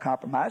love without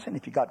compromising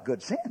if you got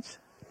good sense.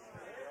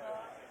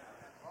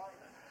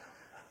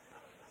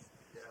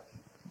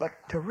 But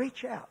to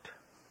reach out.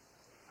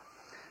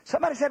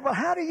 Somebody said, well,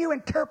 how do you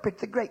interpret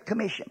the Great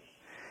Commission?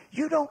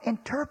 You don't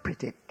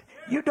interpret it.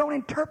 You don't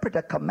interpret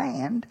a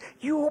command.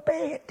 You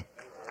obey it.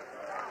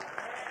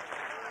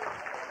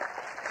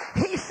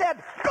 He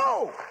said,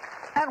 go.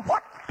 And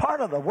what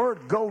part of the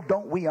word go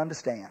don't we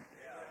understand?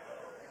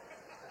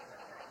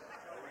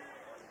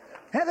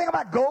 Anything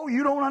about go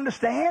you don't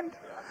understand?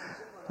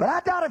 But I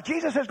doubt if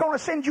Jesus is going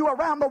to send you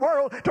around the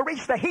world to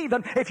reach the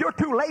heathen if you're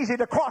too lazy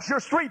to cross your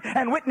street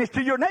and witness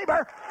to your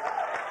neighbor.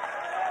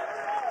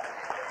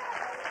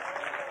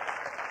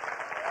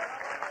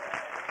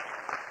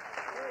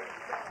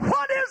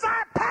 What is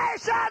our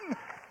passion?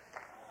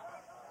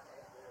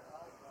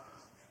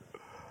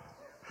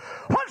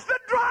 What's the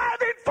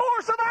driving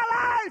force of our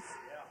life?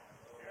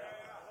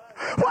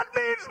 What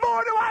means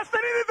more to us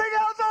than anything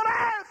else on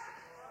earth?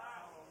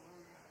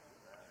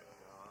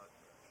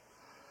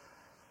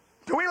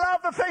 Do we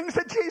love the things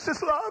that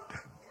Jesus loved?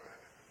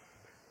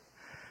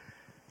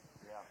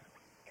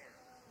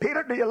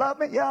 Peter, do you love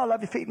me? Yeah, I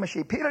love you feeding my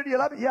sheep. Peter, do you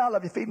love me? Yeah, I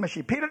love you feeding my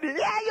sheep. Peter, yeah,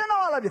 you know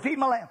I love you feeding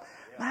my lamb.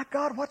 My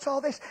God, what's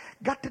all this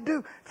got to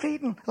do?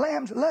 Feeding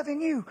lambs,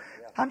 loving you.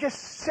 I'm just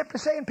simply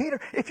saying,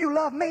 Peter, if you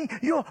love me,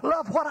 you'll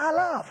love what I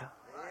love.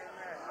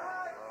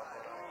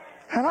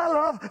 And I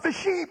love the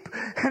sheep.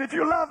 And if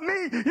you love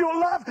me, you'll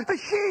love the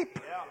sheep.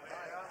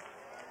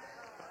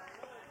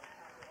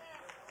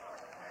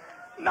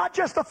 Not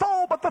just the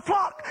fold, but the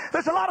flock.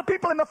 There's a lot of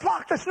people in the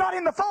flock that's not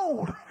in the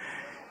fold.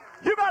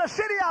 You got a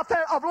city out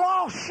there of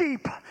lost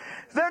sheep.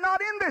 They're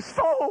not in this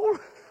fold.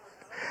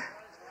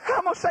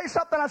 I'm going to say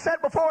something I said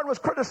before and was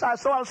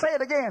criticized, so I'll say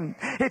it again.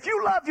 If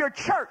you love your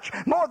church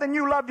more than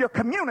you love your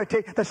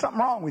community, there's something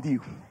wrong with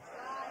you.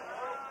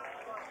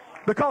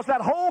 Because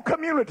that whole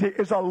community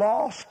is a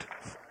lost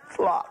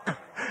flock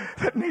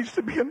that needs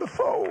to be in the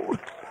fold.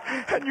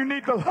 And you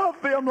need to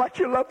love them like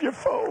you love your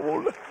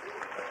fold.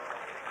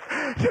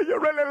 Do you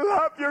really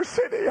love your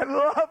city and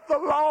love the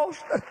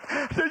lost?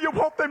 Do you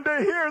want them to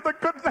hear the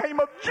good name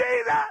of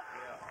Jesus?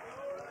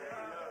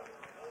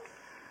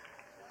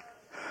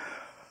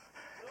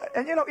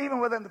 And you know, even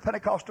within the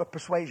Pentecostal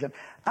persuasion,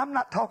 I'm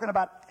not talking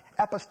about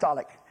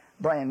apostolic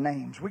brand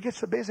names. We get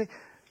so busy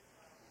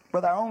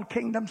with our own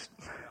kingdoms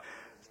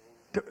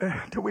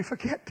till we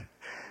forget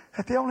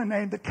that the only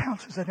name that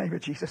counts is the name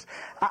of Jesus.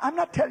 I'm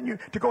not telling you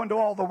to go into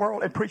all the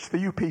world and preach the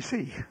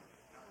UPC.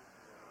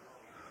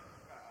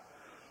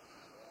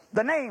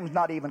 The name's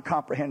not even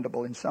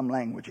comprehensible in some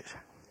languages.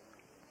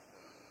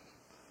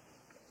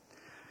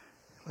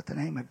 But the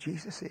name of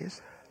Jesus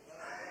is.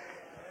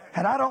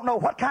 And I don't know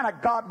what kind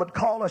of God would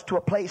call us to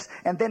a place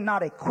and then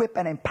not equip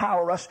and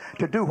empower us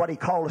to do what he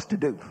called us to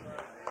do.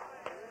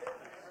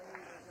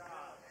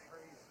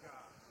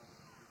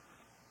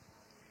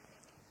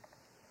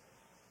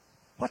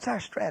 What's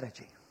our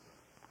strategy?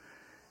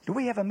 Do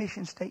we have a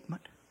mission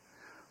statement?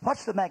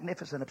 What's the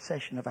magnificent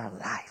obsession of our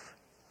life?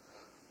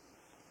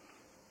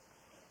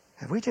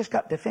 Have we just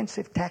got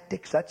defensive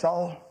tactics, that's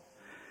all?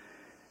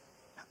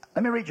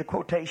 Let me read you a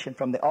quotation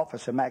from the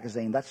Officer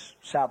magazine. That's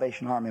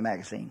Salvation Army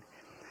magazine.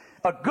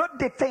 A good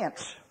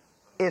defense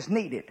is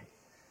needed.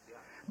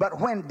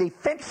 But when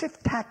defensive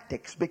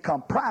tactics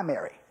become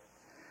primary,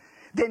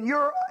 then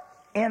you're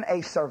in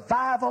a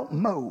survival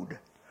mode,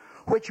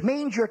 which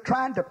means you're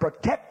trying to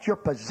protect your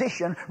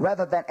position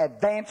rather than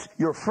advance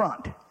your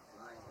front.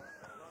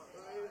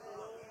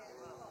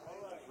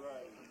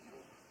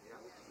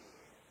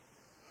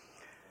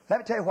 Let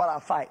me tell you what I'll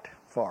fight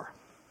for.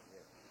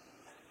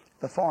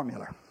 The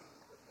formula.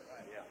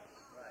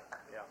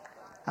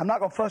 I'm not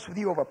going to fuss with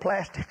you over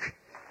plastic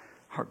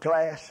or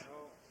glass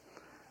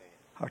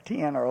or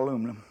tin or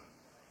aluminum.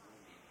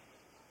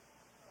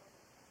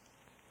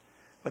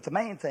 But the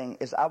main thing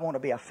is I want to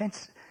be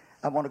offensive.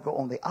 I want to go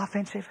on the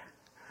offensive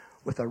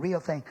with a real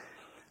thing.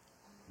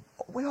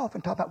 We often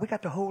talk about we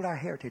got to hold our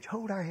heritage.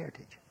 Hold our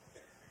heritage.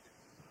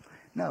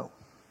 No.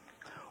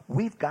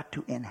 We've got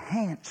to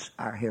enhance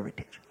our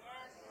heritage.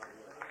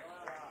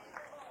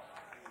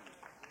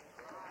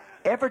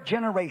 Every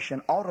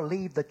generation ought to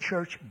leave the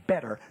church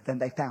better than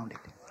they found it.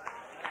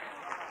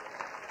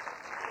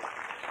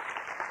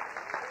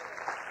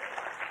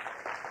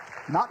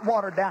 Not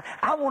watered down.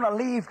 I want to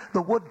leave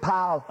the wood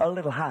pile a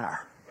little higher.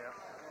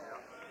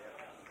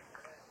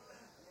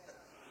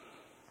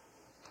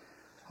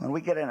 When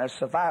we get in a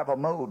survival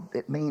mode,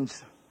 it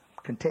means,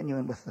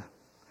 continuing with the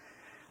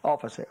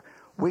officer,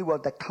 we will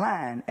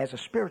decline as a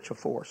spiritual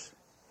force,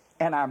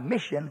 and our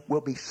mission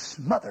will be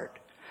smothered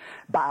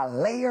by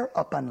layer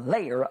upon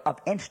layer of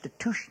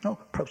institutional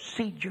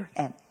procedure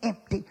and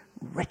empty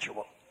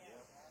ritual.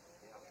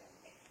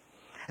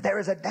 There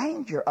is a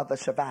danger of the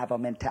survival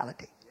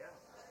mentality.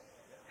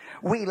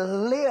 We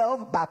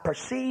live by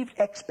perceived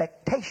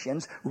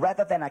expectations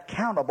rather than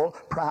accountable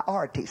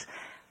priorities.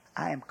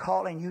 I am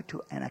calling you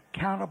to an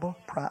accountable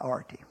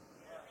priority.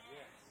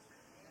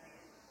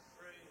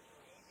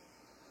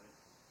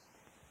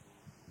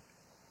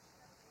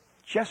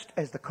 Just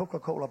as the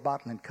Coca-Cola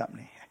Bottling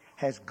Company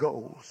has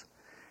goals,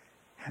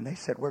 and they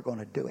said, we're going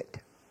to do it.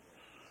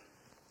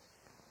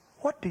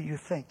 What do you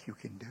think you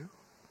can do?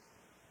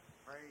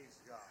 Praise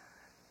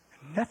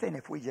God. Nothing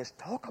if we just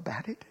talk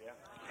about it.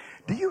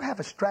 Do you have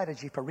a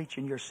strategy for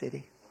reaching your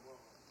city?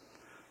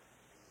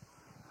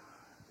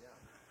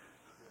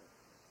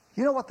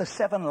 You know what the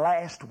 7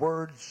 last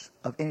words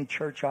of any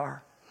church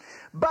are?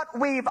 But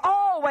we've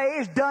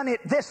always done it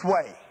this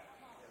way.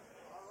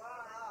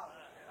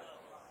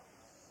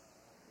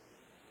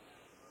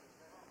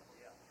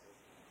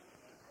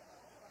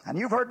 And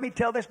you've heard me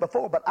tell this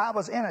before, but I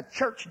was in a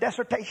church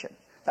dissertation.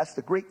 That's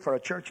the Greek for a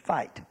church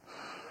fight.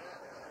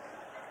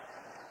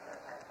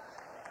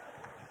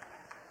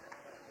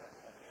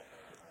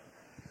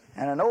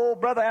 And an old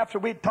brother, after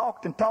we'd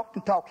talked and talked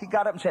and talked, he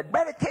got up and said,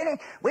 Brother Kenny,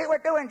 we were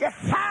doing just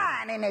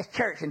fine in this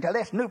church until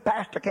this new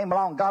pastor came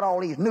along and got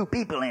all these new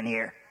people in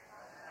here.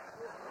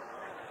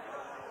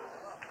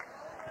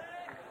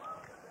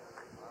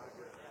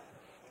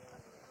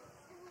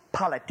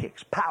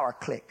 Politics, power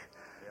clique.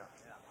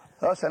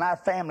 Us and our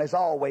families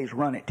always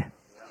run it.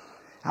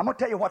 I'm going to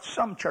tell you what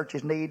some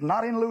churches need,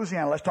 not in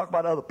Louisiana. Let's talk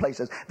about other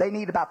places. They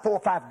need about 4 or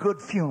 5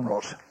 good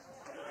funerals.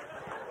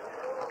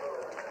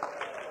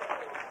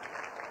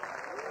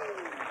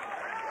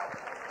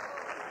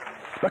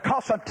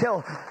 Because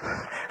until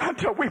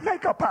we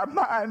make up our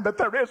mind that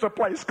there is a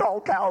place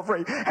called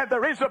Calvary and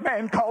there is a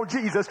man called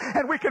Jesus,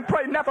 and we can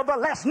pray,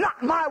 nevertheless,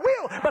 not my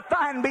will, but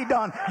thine be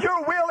done.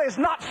 Your will is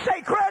not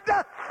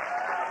sacred.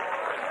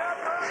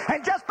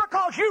 And just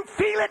because you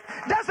feel it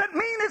doesn't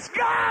mean it's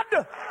God.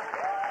 You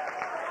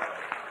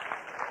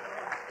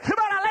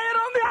better lay it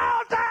on the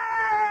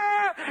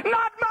altar.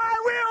 Not my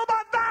will,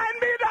 but thine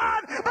be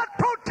done. But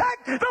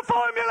protect the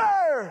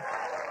formula.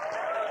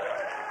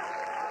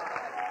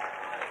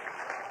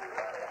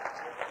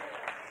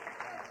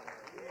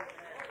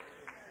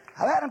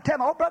 I've had him tell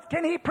me, oh, Brother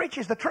Kenny, he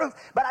preaches the truth,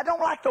 but I don't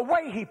like the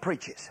way he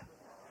preaches.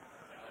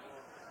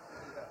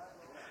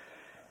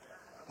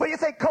 What do you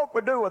think Coke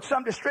would do with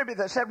some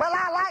distributor that said, well,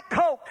 I like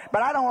Coke,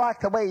 but I don't like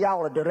the way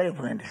y'all are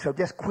delivering it, so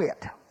just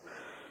quit.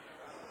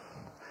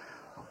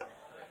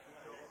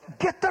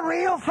 Get the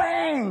real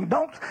thing.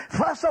 Don't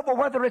fuss over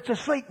whether it's a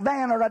sleek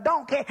van or a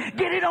donkey.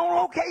 Get it on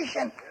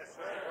location.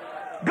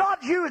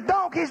 God's used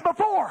donkeys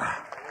before.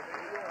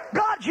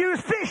 God's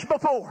used fish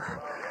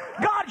before.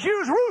 God's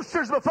used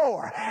roosters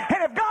before.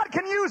 And if God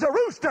can use a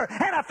rooster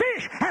and a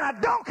fish and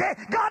a donkey,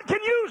 God can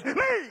use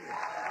me.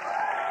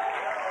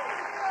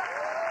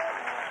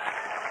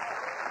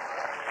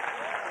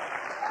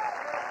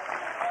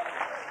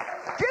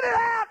 Get it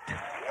out.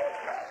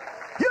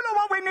 You know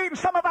what we need in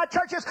some of our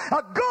churches?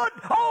 A good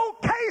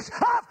old case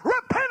of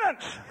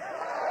repentance.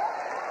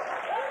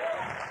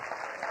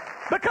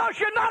 Because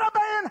you're not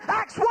obeying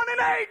Acts 1 and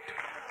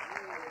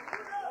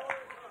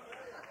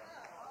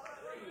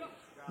 8.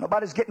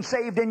 Nobody's getting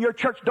saved in your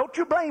church. Don't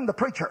you blame the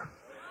preacher.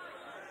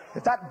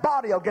 If that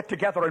body will get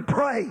together and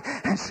pray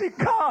and see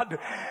God,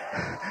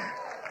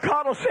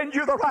 God will send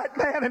you the right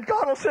man and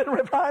God will send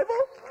revival.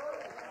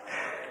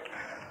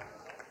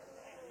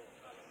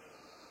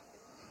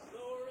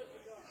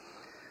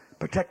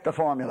 Protect the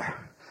formula.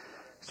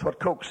 That's what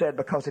Coke said,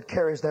 because it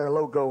carries their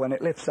logo and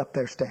it lifts up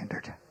their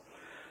standard.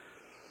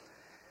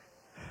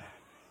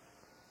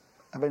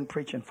 I've been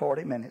preaching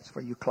 40 minutes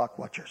for you clock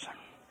watchers.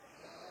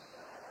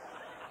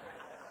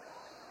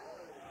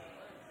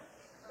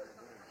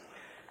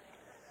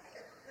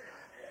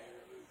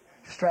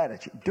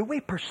 Strategy. Do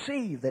we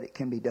perceive that it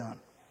can be done?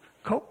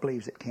 Coke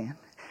believes it can.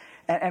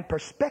 And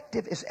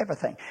perspective is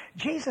everything.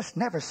 Jesus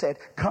never said,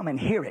 come and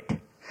hear it.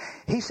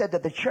 He said to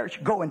the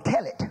church, go and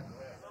tell it.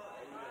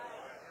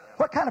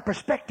 What kind of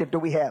perspective do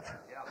we have?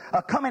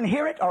 A come and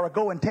hear it or a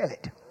go and tell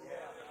it?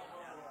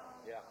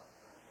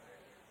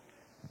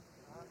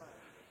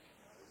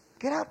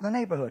 Get out in the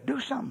neighborhood.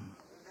 Do something.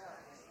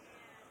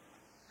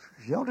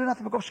 You don't do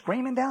nothing but go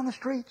screaming down the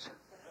streets.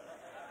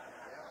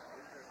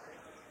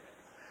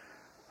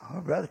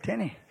 Oh, Brother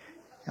Tenney.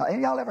 Any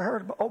of y'all ever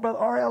heard of old Brother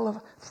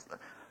R.L.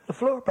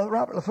 LaFleur? Brother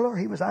Robert LaFleur,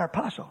 he was our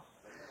apostle.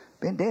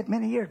 Been dead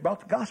many years,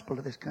 brought the gospel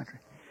to this country.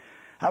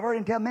 I've heard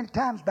him tell many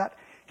times about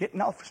getting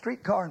off a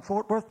streetcar in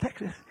Fort Worth,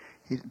 Texas.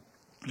 He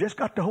just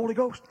got the Holy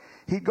Ghost.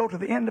 He'd go to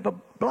the end of a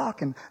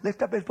block and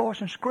lift up his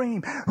voice and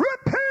scream,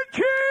 repent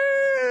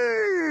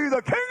ye!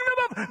 The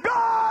kingdom of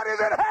God is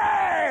at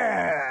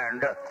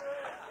hand!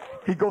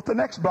 He'd go to the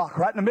next block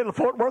right in the middle of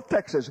Fort Worth,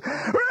 Texas.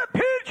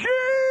 Repent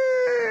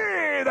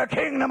ye! The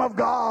kingdom of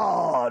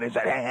God is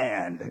at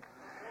hand.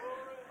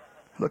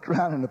 Looked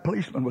around and the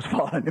policeman was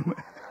following him.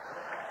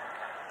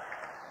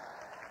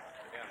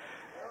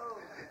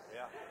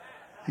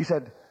 He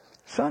said,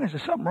 son, is there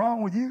something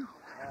wrong with you?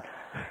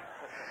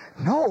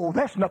 No,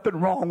 there's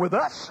nothing wrong with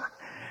us.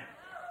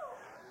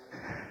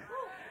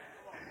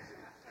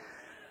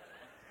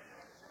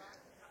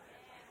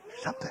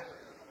 Something.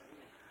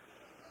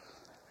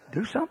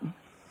 Do something.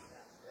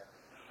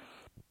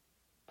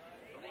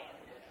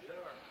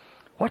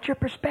 What's your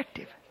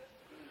perspective?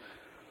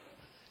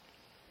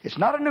 It's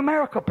not a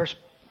numerical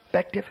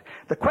perspective.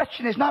 The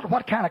question is not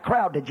what kind of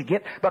crowd did you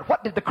get, but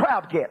what did the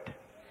crowd get?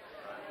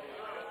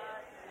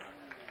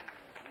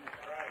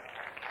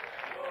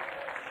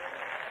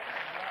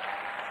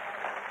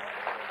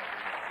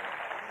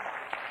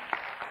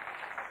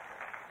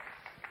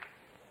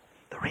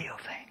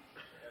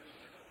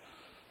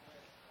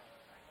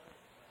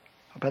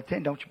 But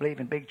then, don't you believe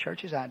in big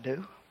churches? I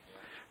do.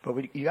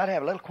 But you got to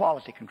have a little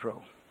quality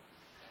control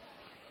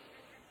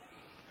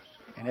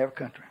in every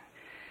country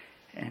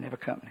and every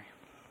company.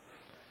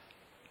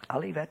 I'll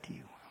leave that to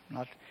you. I'm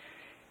not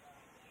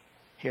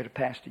here to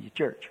pastor your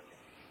church.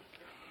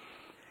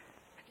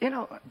 You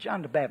know,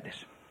 John the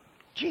Baptist,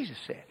 Jesus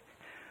said,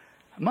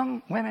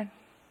 among women,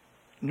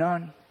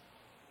 none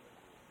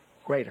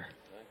greater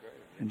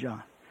than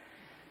John.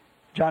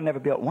 John never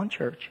built one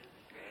church.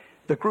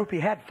 The group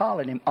he had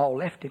following him all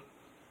left him.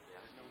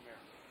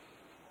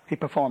 He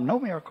performed no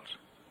miracles.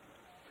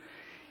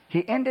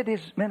 He ended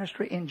his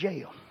ministry in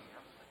jail.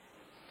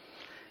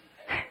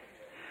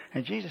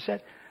 And Jesus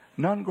said,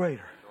 none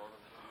greater.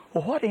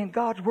 Well, what in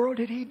God's world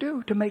did he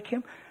do to make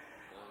him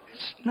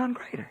none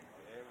greater?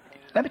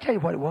 Let me tell you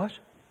what it was.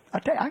 I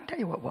can tell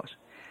you what it was.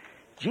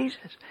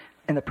 Jesus,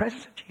 in the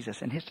presence of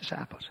Jesus and his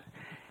disciples,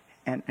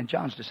 and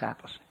John's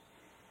disciples,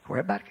 where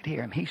everybody could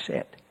hear him, he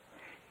said,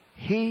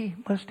 he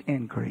must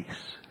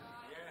increase,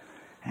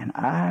 and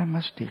I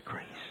must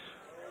decrease.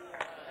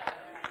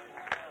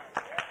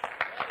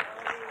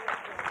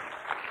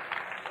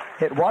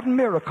 It wasn't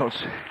miracles.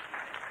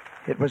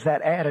 It was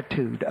that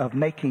attitude of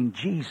making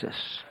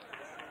Jesus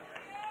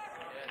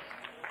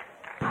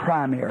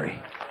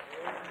primary.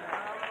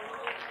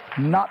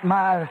 Not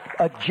my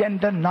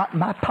agenda, not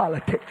my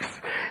politics.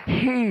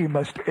 He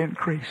must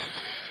increase.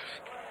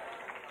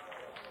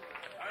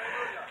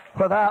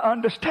 Whether I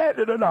understand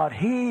it or not,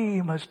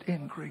 he must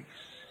increase.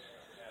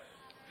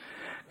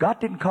 God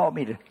didn't call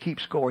me to keep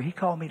score. He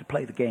called me to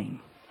play the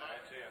game.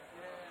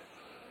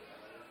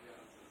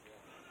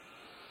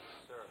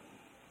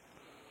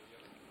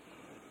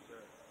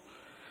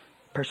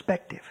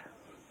 Perspective.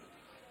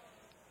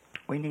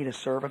 We need a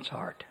servant's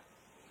heart.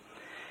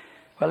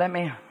 Well, let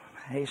me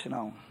hasten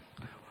on.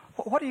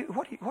 What are you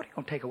going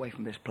to take away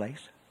from this place?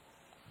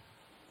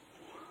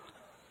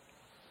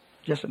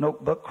 Just a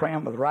notebook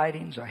crammed with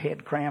writings, our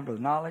head crammed with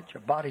knowledge, our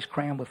bodies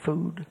crammed with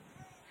food?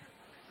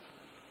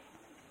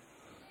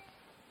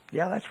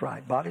 Yeah, that's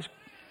right. Bodies.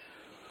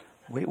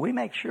 We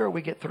make sure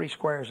we get 3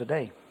 squares a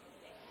day.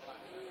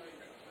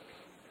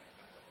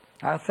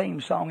 Our theme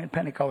song in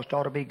Pentecost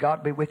ought to be,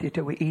 God be with you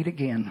till we eat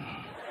again.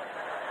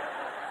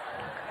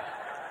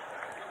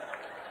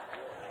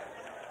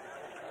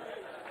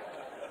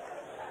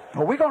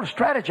 Well, we're going to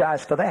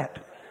strategize for that.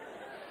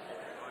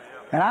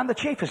 And I'm the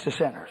chiefest of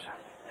sinners.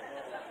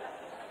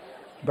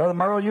 Brother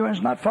Merle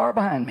Ewan's not far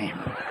behind me.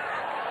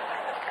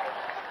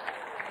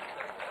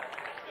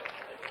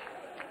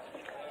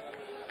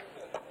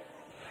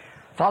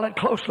 Followed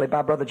closely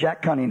by Brother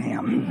Jack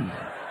Cunningham.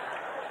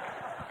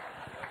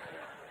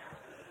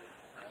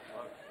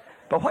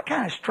 But what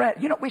kind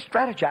of we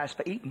strategize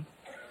for eating.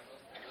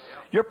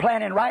 You're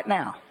planning right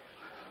now.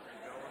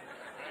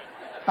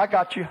 I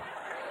got you.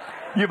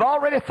 You've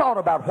already thought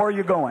about where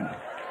you're going.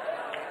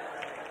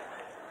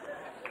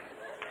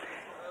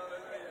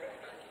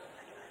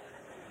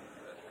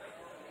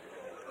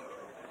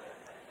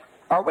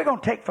 Are we going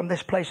to take from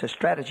this place a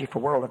strategy for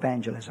world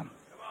evangelism?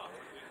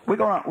 We're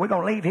going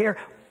to leave here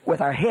with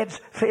our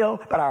heads filled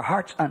but our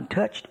hearts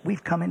untouched.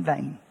 We've come in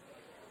vain.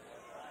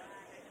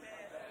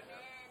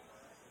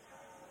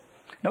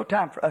 No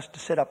time for us to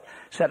set up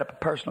a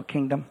personal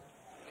kingdom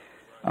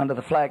under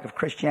the flag of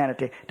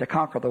Christianity to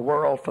conquer the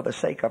world for the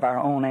sake of our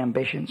own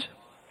ambitions.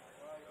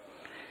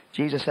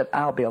 Jesus said,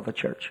 I'll build the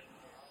church.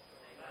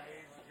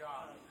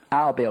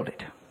 I'll build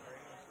it.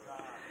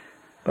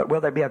 But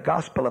will there be a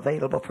gospel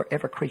available for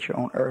every creature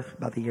on earth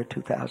by the year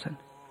 2000?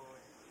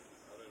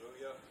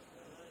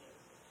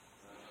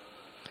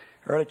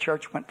 Early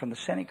church went from the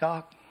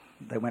synagogue.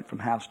 They went from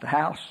house to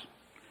house.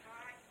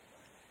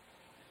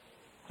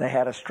 They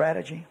had a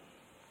strategy.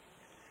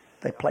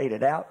 They played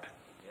it out.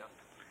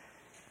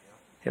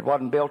 It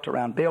wasn't built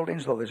around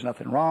buildings, though there's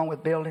nothing wrong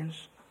with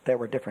buildings. There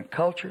were different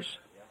cultures.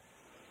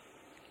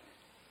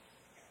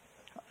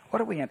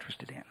 What are we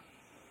interested in?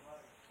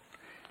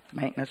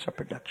 Maintenance or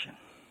production?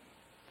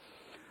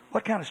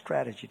 What kind of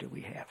strategy do we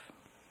have?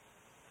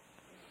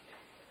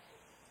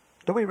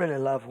 Do we really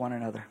love one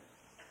another?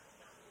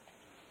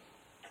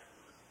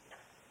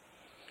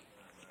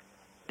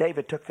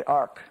 David took the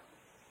ark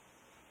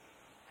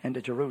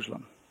into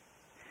Jerusalem.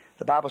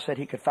 The Bible said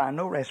he could find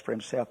no rest for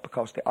himself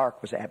because the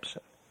ark was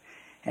absent.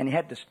 And he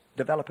had to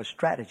develop a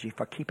strategy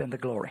for keeping the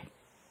glory.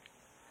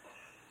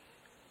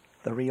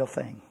 The real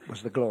thing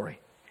was the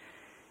glory.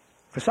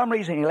 For some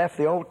reason, he left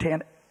the old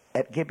tent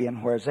at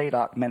Gibeon where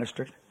Zadok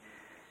ministered,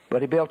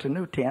 but he built a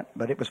new tent,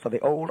 but it was for the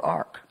old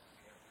ark.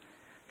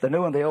 The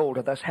new and the old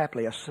are thus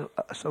happily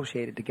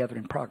associated together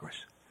in progress.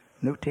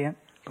 New tent,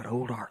 but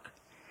old ark.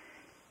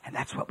 And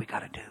that's what we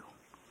got to do.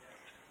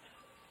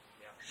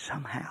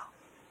 Somehow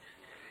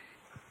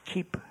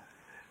keep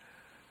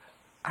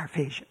our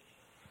vision,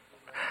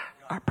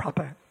 our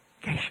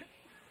propagation,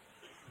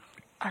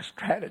 our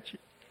strategy.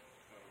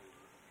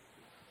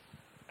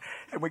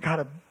 And we got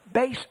to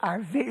base our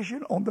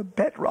vision on the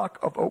bedrock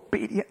of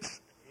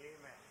obedience.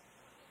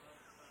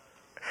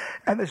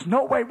 And there's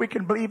no way we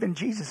can believe in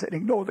Jesus and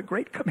ignore the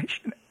Great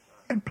Commission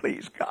and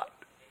please God.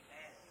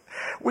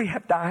 We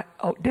have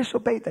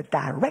disobeyed the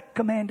direct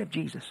command of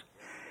Jesus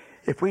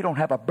if we don't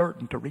have a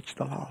burden to reach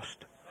the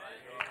lost.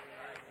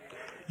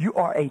 You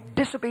are a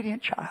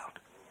disobedient child.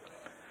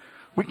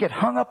 We get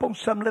hung up on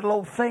some little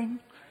old thing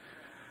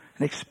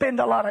and expend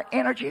a lot of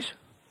energies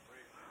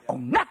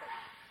on nothing.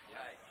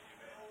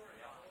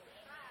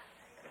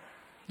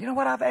 You know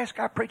what I've asked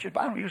our preachers,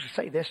 but I don't usually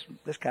say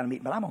this kind of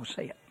meeting, but I'm going to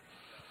say it.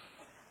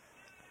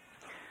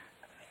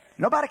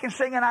 Nobody can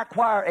sing in our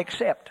choir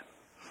except,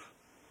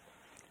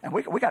 and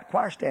we got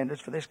choir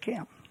standards for this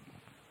camp.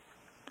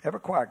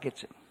 Every choir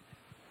gets it.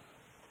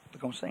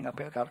 We're going to sing up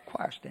here, got a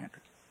choir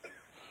standard.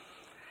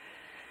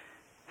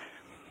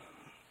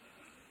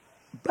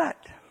 But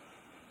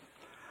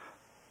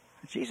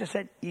Jesus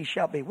said, ye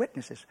shall be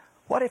witnesses.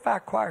 What if our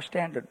choir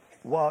standard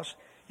was,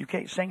 you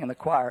can't sing in the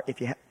choir if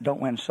you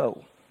don't win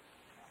soul?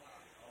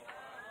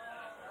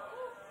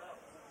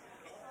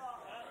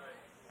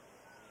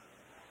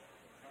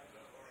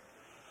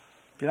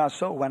 If you're not a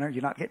soul winner,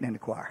 you're not getting in the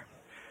choir.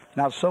 If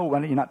you're not a soul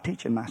winner, you're not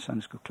teaching my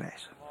Sunday school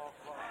class.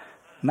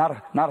 Not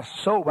a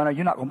soul winner,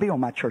 you're not going to be on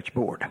my church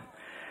board.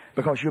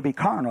 Because you'll be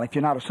carnal if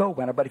you're not a soul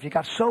winner. But if you've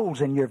got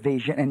souls in your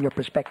vision and your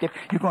perspective,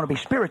 you're going to be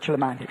spiritually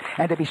minded.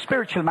 And to be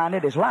spiritually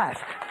minded is life.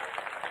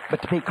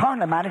 But to be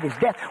carnally minded is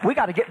death. We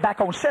got to get back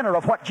on center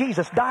of what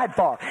Jesus died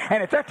for.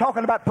 And if they're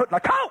talking about putting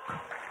a coke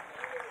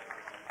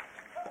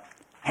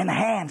in the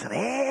hands of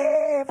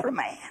every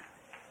man.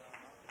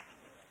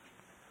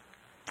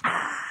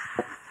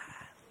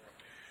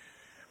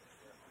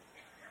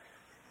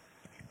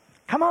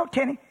 Come on,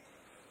 Tenny.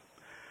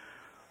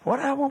 What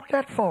do I want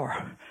that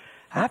for?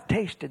 I've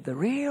tasted the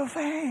real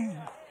thing.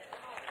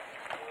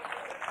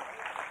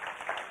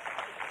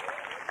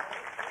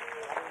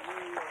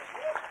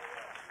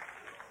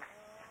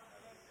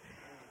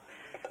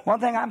 One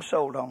thing I'm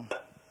sold on,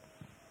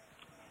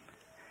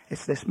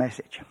 it's this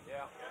message.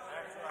 Yeah.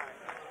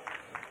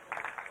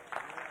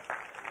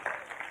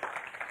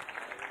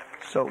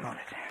 Sold on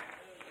it.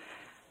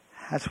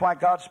 That's why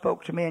God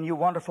spoke to me, and you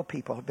wonderful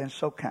people have been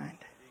so kind.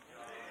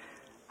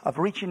 Of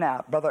reaching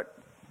out. Brother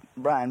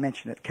Brian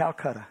mentioned it.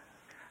 Calcutta.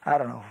 I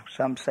don't know.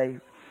 Some say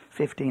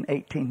 15,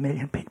 18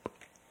 million people.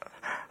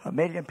 1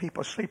 million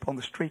people sleep on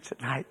the streets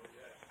at night.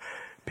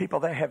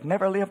 People that have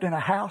never lived in a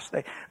house.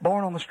 They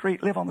born on the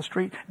street, live on the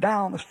street, die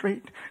on the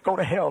street, go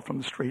to hell from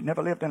the street.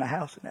 Never lived in a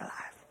house in their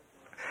life.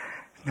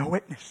 No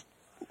witness.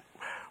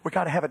 We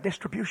got to have a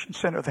distribution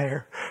center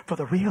there for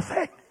the real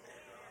thing.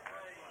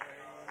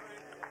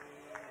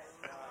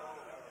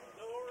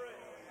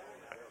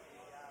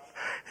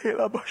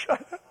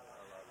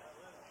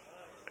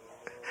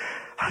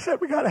 I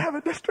said we got to have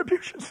a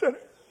distribution center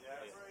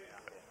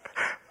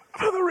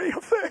for the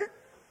real thing.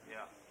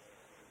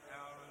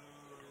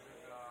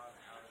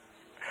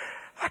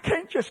 I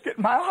can't just get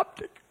my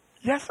optic.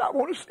 Yes, I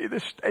want to see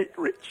this state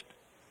reached.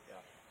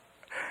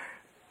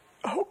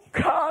 Oh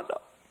God,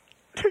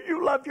 do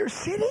you love your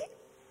city?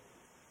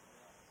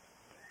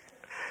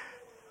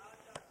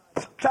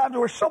 Sometimes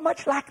we're so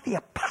much like the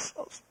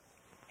apostles.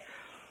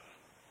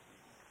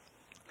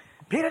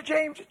 Peter,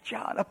 James, and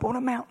John up on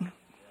a mountain.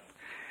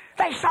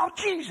 They saw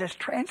Jesus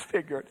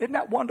transfigured. Isn't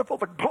that wonderful?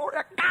 The glory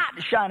of God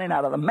is shining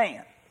out of the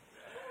man.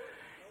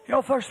 You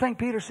know, first thing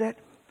Peter said,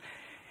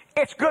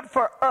 it's good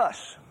for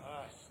us.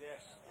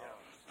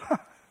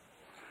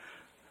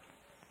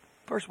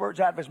 First words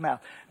out of his mouth.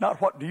 Not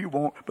what do you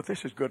want, but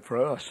this is good for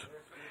us.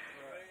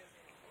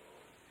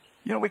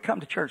 You know, we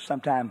come to church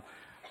sometime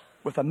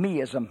with a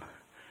meism.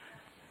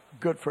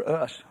 Good for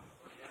us.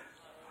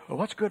 Well,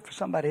 what's good for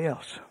somebody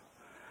else?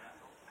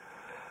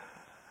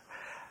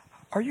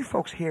 Are you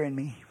folks hearing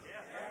me?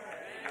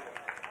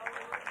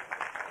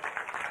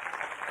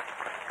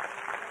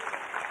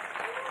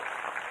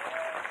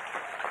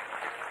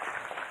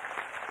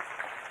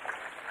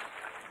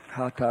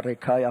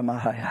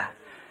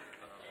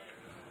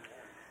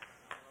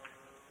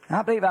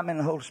 I believe I'm in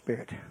the Holy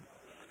Spirit.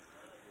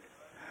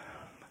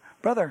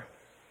 Brother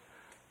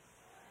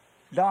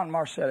Don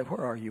Marcelli,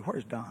 where are you?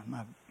 Where's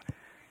Don?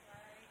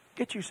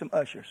 Get you some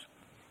ushers.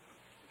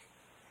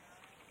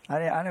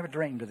 I never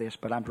dreamed of this,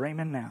 but I'm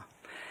dreaming now.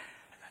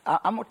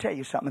 I'm going to tell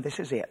you something. This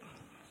is it.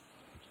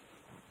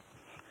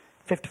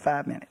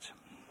 55 minutes.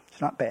 It's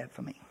not bad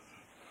for me.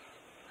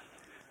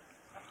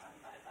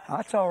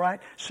 That's all right.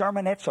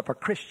 Sermonettes are for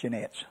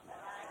Christianettes.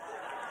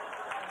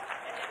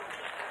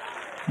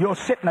 You'll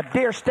sit in a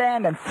deer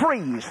stand and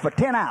freeze for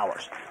 10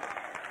 hours.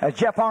 As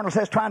Jeff Arnold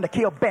says, trying to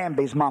kill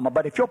Bambi's mama.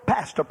 But if your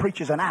pastor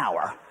preaches an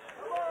hour,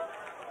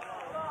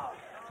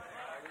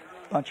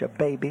 bunch of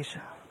babies.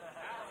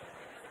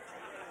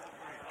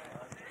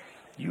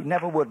 You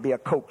never would be a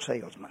Coke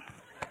salesman.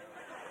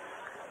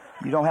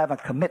 You don't have a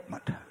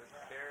commitment.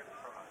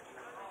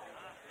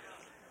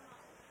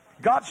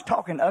 God's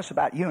talking to us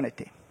about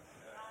unity.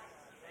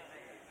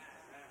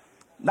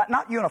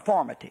 Not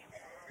uniformity.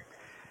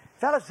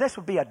 Fellas, this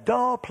would be a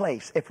dull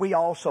place if we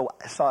also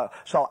saw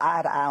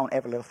eye to eye on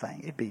every little thing.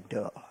 It'd be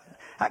dull.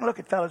 I can look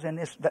at fellas in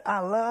this that I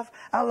love.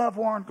 I love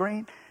Warren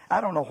Green. I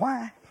don't know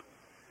why.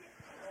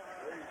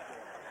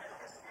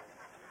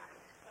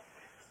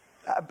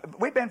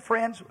 We've been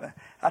friends.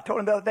 I told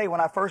him the other day when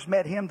I first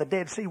met him, the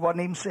Dead Sea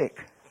wasn't even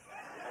sick.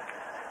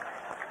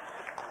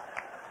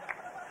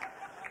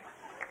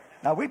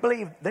 Now, we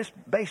believe this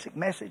basic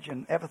message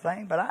and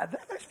everything, but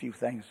there's a few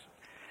things.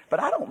 But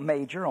I don't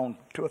major on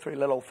 2 or 3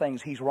 little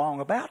things he's wrong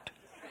about.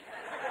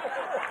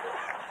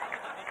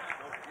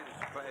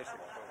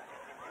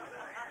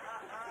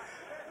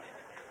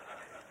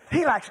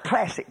 He likes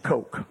classic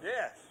Coke.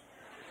 Yes.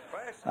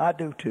 Classic. I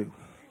do too.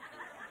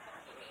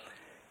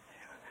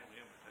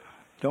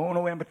 Don't want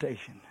no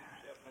invitation.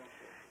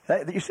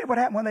 You see what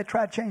happened when they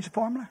tried to change the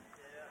formula?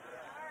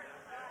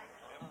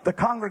 The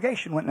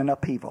congregation went in an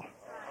upheaval.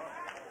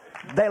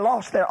 They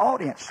lost their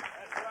audience.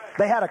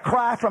 They had a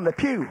cry from the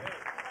pew.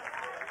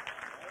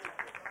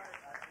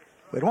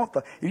 We don't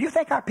want you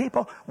think our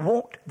people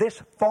want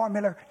this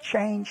formula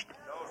changed?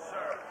 No,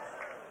 sir.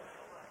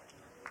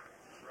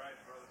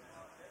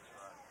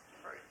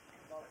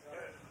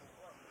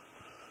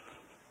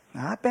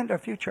 Now, I've been to a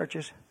few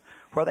churches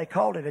where they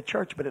called it a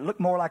church, but it looked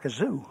more like a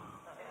zoo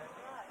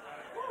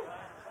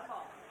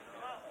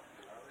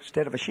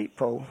instead of a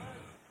sheepfold.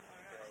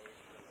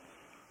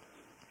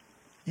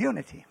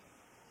 Unity.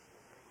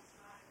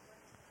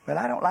 But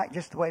I don't like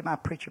just the way my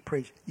preacher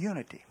preached.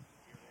 Unity.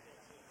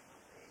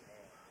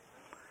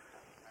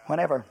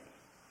 Whenever,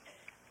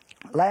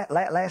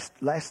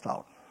 last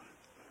thought,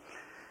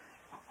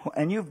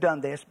 and you've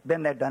done this,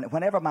 been there, done it.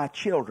 Whenever my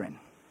children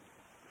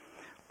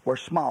were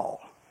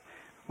small,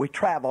 we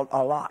traveled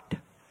a lot,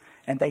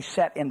 and they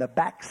sat in the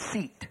back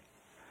seat.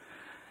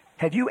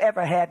 Have you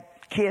ever had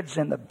kids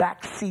in the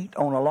back seat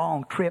on a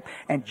long trip,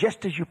 and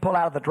just as you pull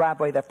out of the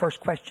driveway, their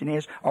first question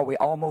is, are we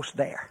almost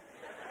there?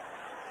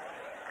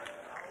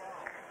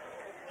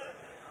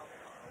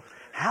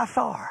 How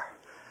far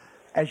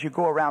as you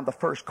go around the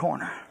first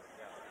corner?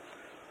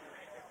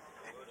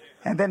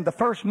 And then the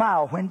first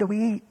mile, when do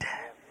we eat?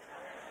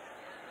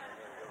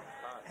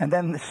 And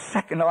then the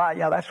second, oh,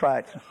 yeah, that's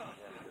right.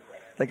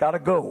 They got to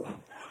go.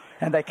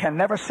 And they can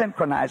never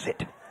synchronize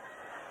it.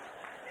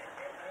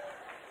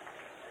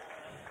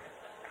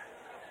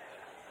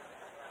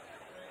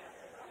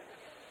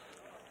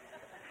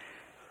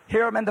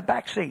 Here I'm in the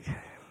back seat.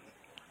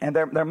 And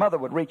their mother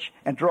would reach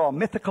and draw a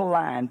mythical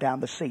line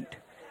down the seat.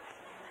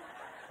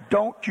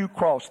 Don't you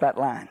cross that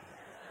line.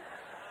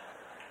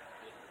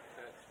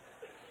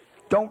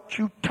 Don't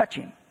you touch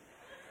him.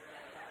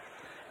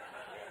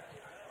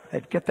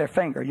 They'd get their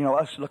finger,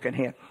 us looking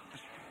here.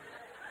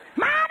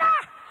 Mama!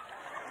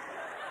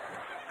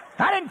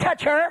 I didn't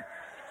touch her.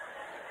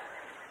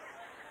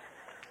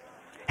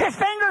 His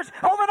finger's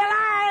over the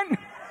line.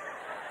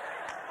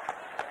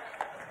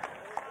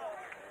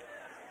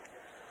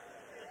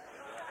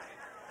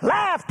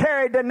 Laugh,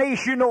 Terry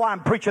Denise. You know I'm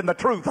preaching the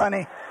truth,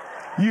 honey.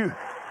 You.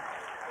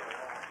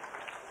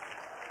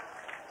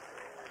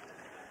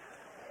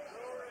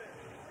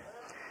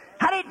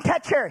 I didn't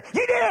touch her.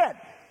 You did.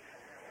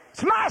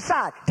 It's my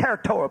side.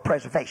 Territorial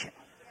preservation.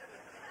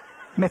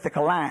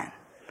 Mythical line.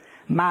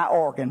 My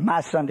organ.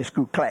 My Sunday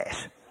school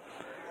class.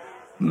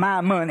 My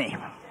money.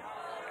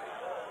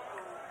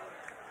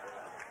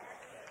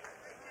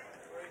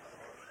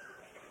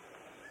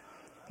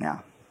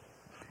 Now,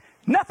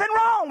 nothing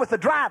wrong with the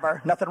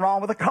driver, nothing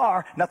wrong with the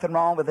car, nothing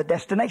wrong with the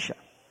destination.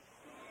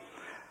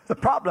 The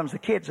problem's the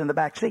kids in the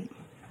back seat.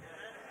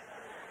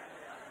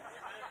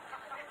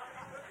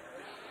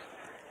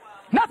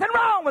 Nothing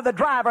wrong with the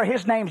driver,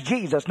 his name's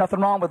Jesus. Nothing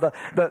wrong with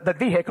the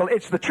vehicle,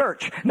 it's the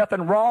church.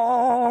 Nothing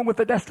wrong with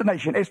the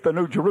destination, it's the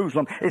New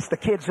Jerusalem. It's the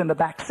kids in the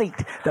back seat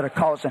that are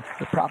causing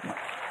the problem.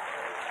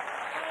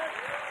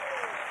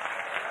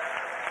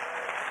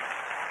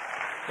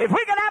 If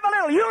we can have a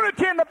little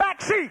unity in the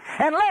back seat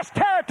and less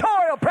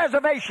territorial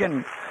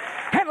preservation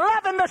and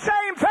loving the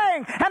same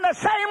thing and the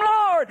same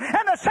Lord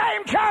and the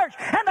same church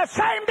and the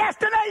same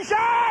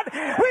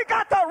destination, we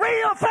got the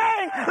real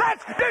thing.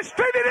 Let's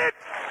distribute it.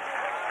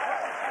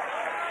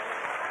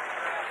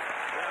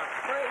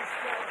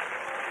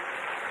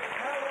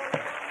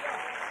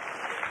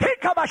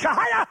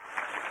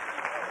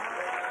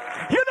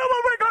 You know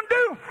what we're going to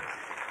do?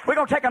 We're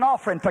going to take an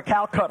offering for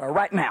Calcutta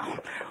right now.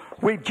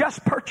 We've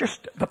just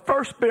purchased the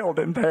first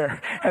building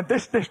there, and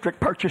this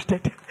district purchased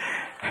it.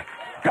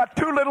 Got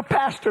 2 little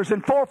pastors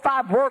and 4 or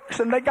 5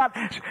 works, and they got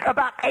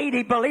about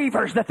 80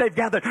 believers that they've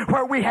gathered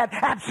where we had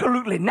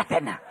absolutely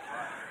nothing.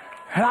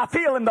 And I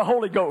feel in the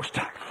Holy Ghost.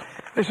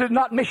 This is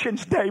not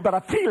missions day, but I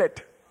feel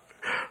it.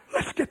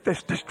 Let's get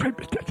this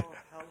distributed.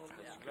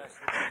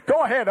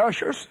 Go ahead,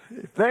 ushers.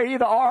 If they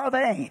either are or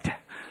they ain't.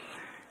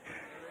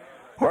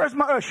 Where's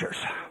my ushers?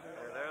 There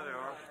they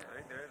are.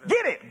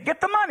 Get it. Get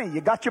the money.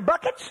 You got your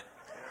buckets?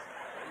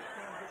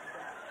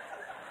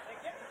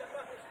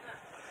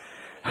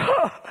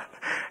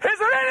 Is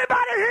there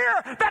anybody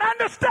here that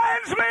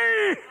understands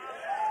me?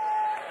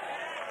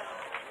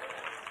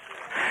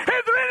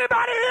 Is there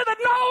anybody here that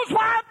knows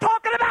why I'm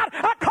talking about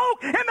a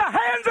Coke in the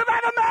hands of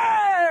other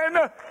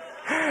men?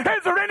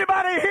 Is there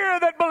anybody here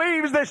that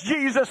believes this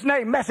Jesus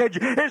name message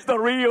is the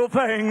real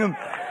thing?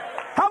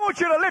 I want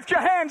you to lift your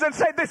hands and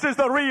say, this is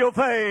the real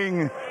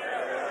thing.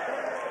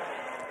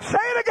 Say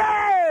it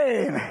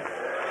again.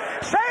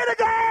 Say it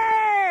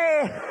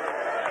again.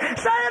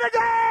 Say it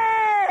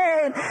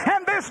again.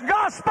 And this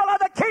gospel of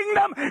the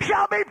kingdom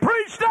shall be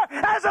preached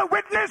as a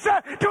witness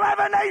to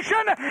every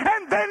nation,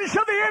 and then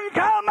shall the end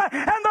come,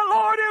 and the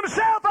Lord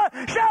himself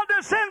shall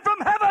descend from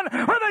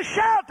heaven with a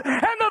shout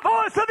and the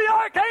voice of the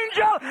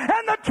archangel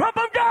and the trump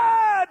of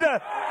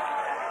God.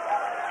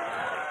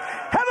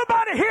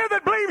 Everybody here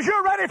that believes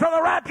you're ready for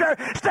the rapture,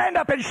 stand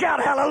up and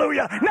shout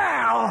hallelujah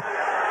now.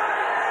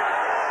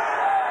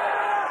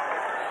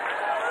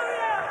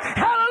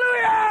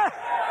 Hallelujah.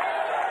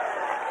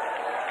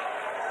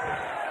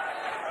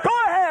 Go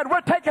ahead.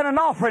 We're taking an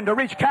offering to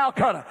reach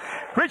Calcutta.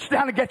 Reach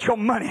down and get your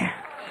money.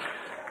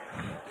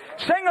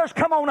 Singers,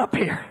 come on up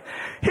here.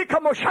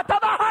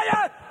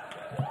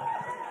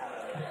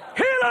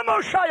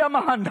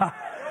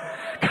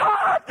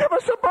 God, give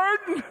us a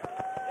burden.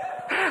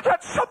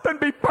 Let something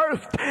be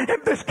birthed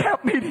in this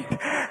camp meeting.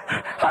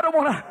 I don't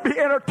want to be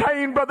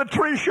entertained, Brother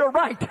Trees. You're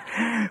right.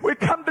 We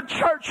come to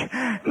church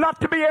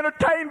not to be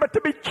entertained, but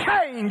to be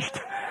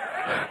changed.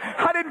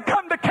 I didn't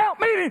come to camp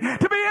meeting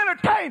to be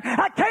entertained.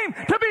 I came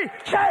to be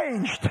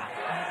changed.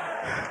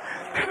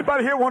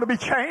 Anybody here want to be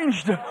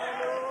changed?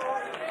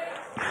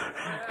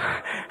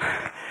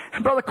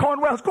 Brother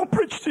Cornwell's going to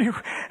preach to you.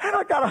 And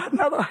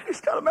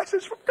he's got a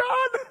message from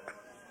God.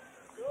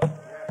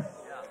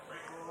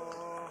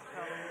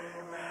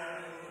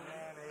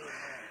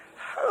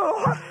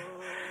 Oh.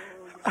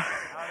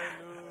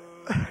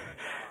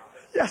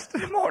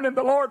 Yesterday morning,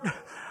 the Lord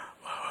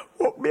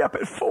woke me up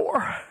at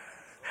 4.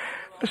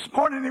 This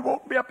morning, He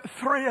woke me up at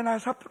 3, and I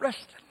was up the rest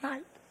of the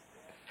night.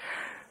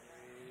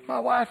 My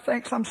wife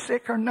thinks I'm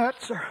sick or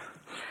nuts, or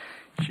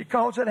she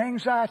calls it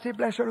anxiety.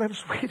 Bless her little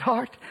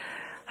sweetheart.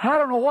 I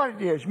don't know what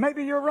it is.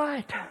 Maybe you're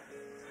right.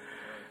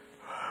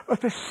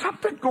 But there's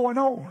something going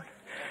on.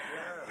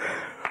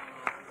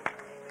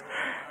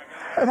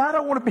 And I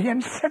don't want to be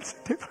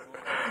insensitive.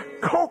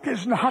 Coke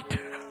is not.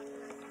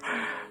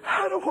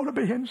 I don't want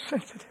to be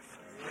insensitive.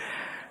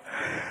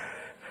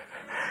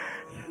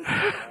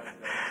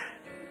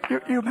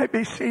 You may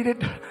be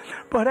seated,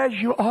 but as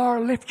you are,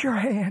 lift your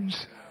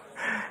hands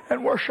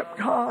and worship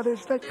God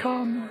as they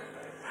come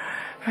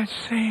and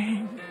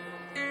sing.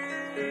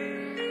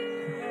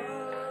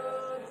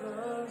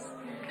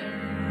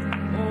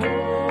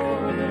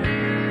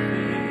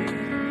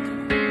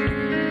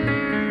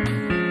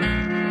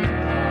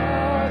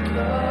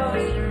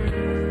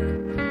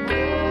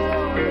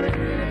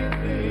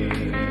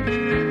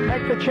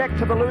 Make the check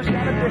to the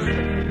Louisiana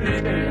District.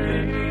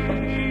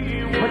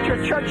 Put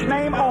your church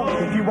name on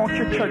it if you want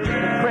your church to be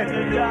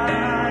credited.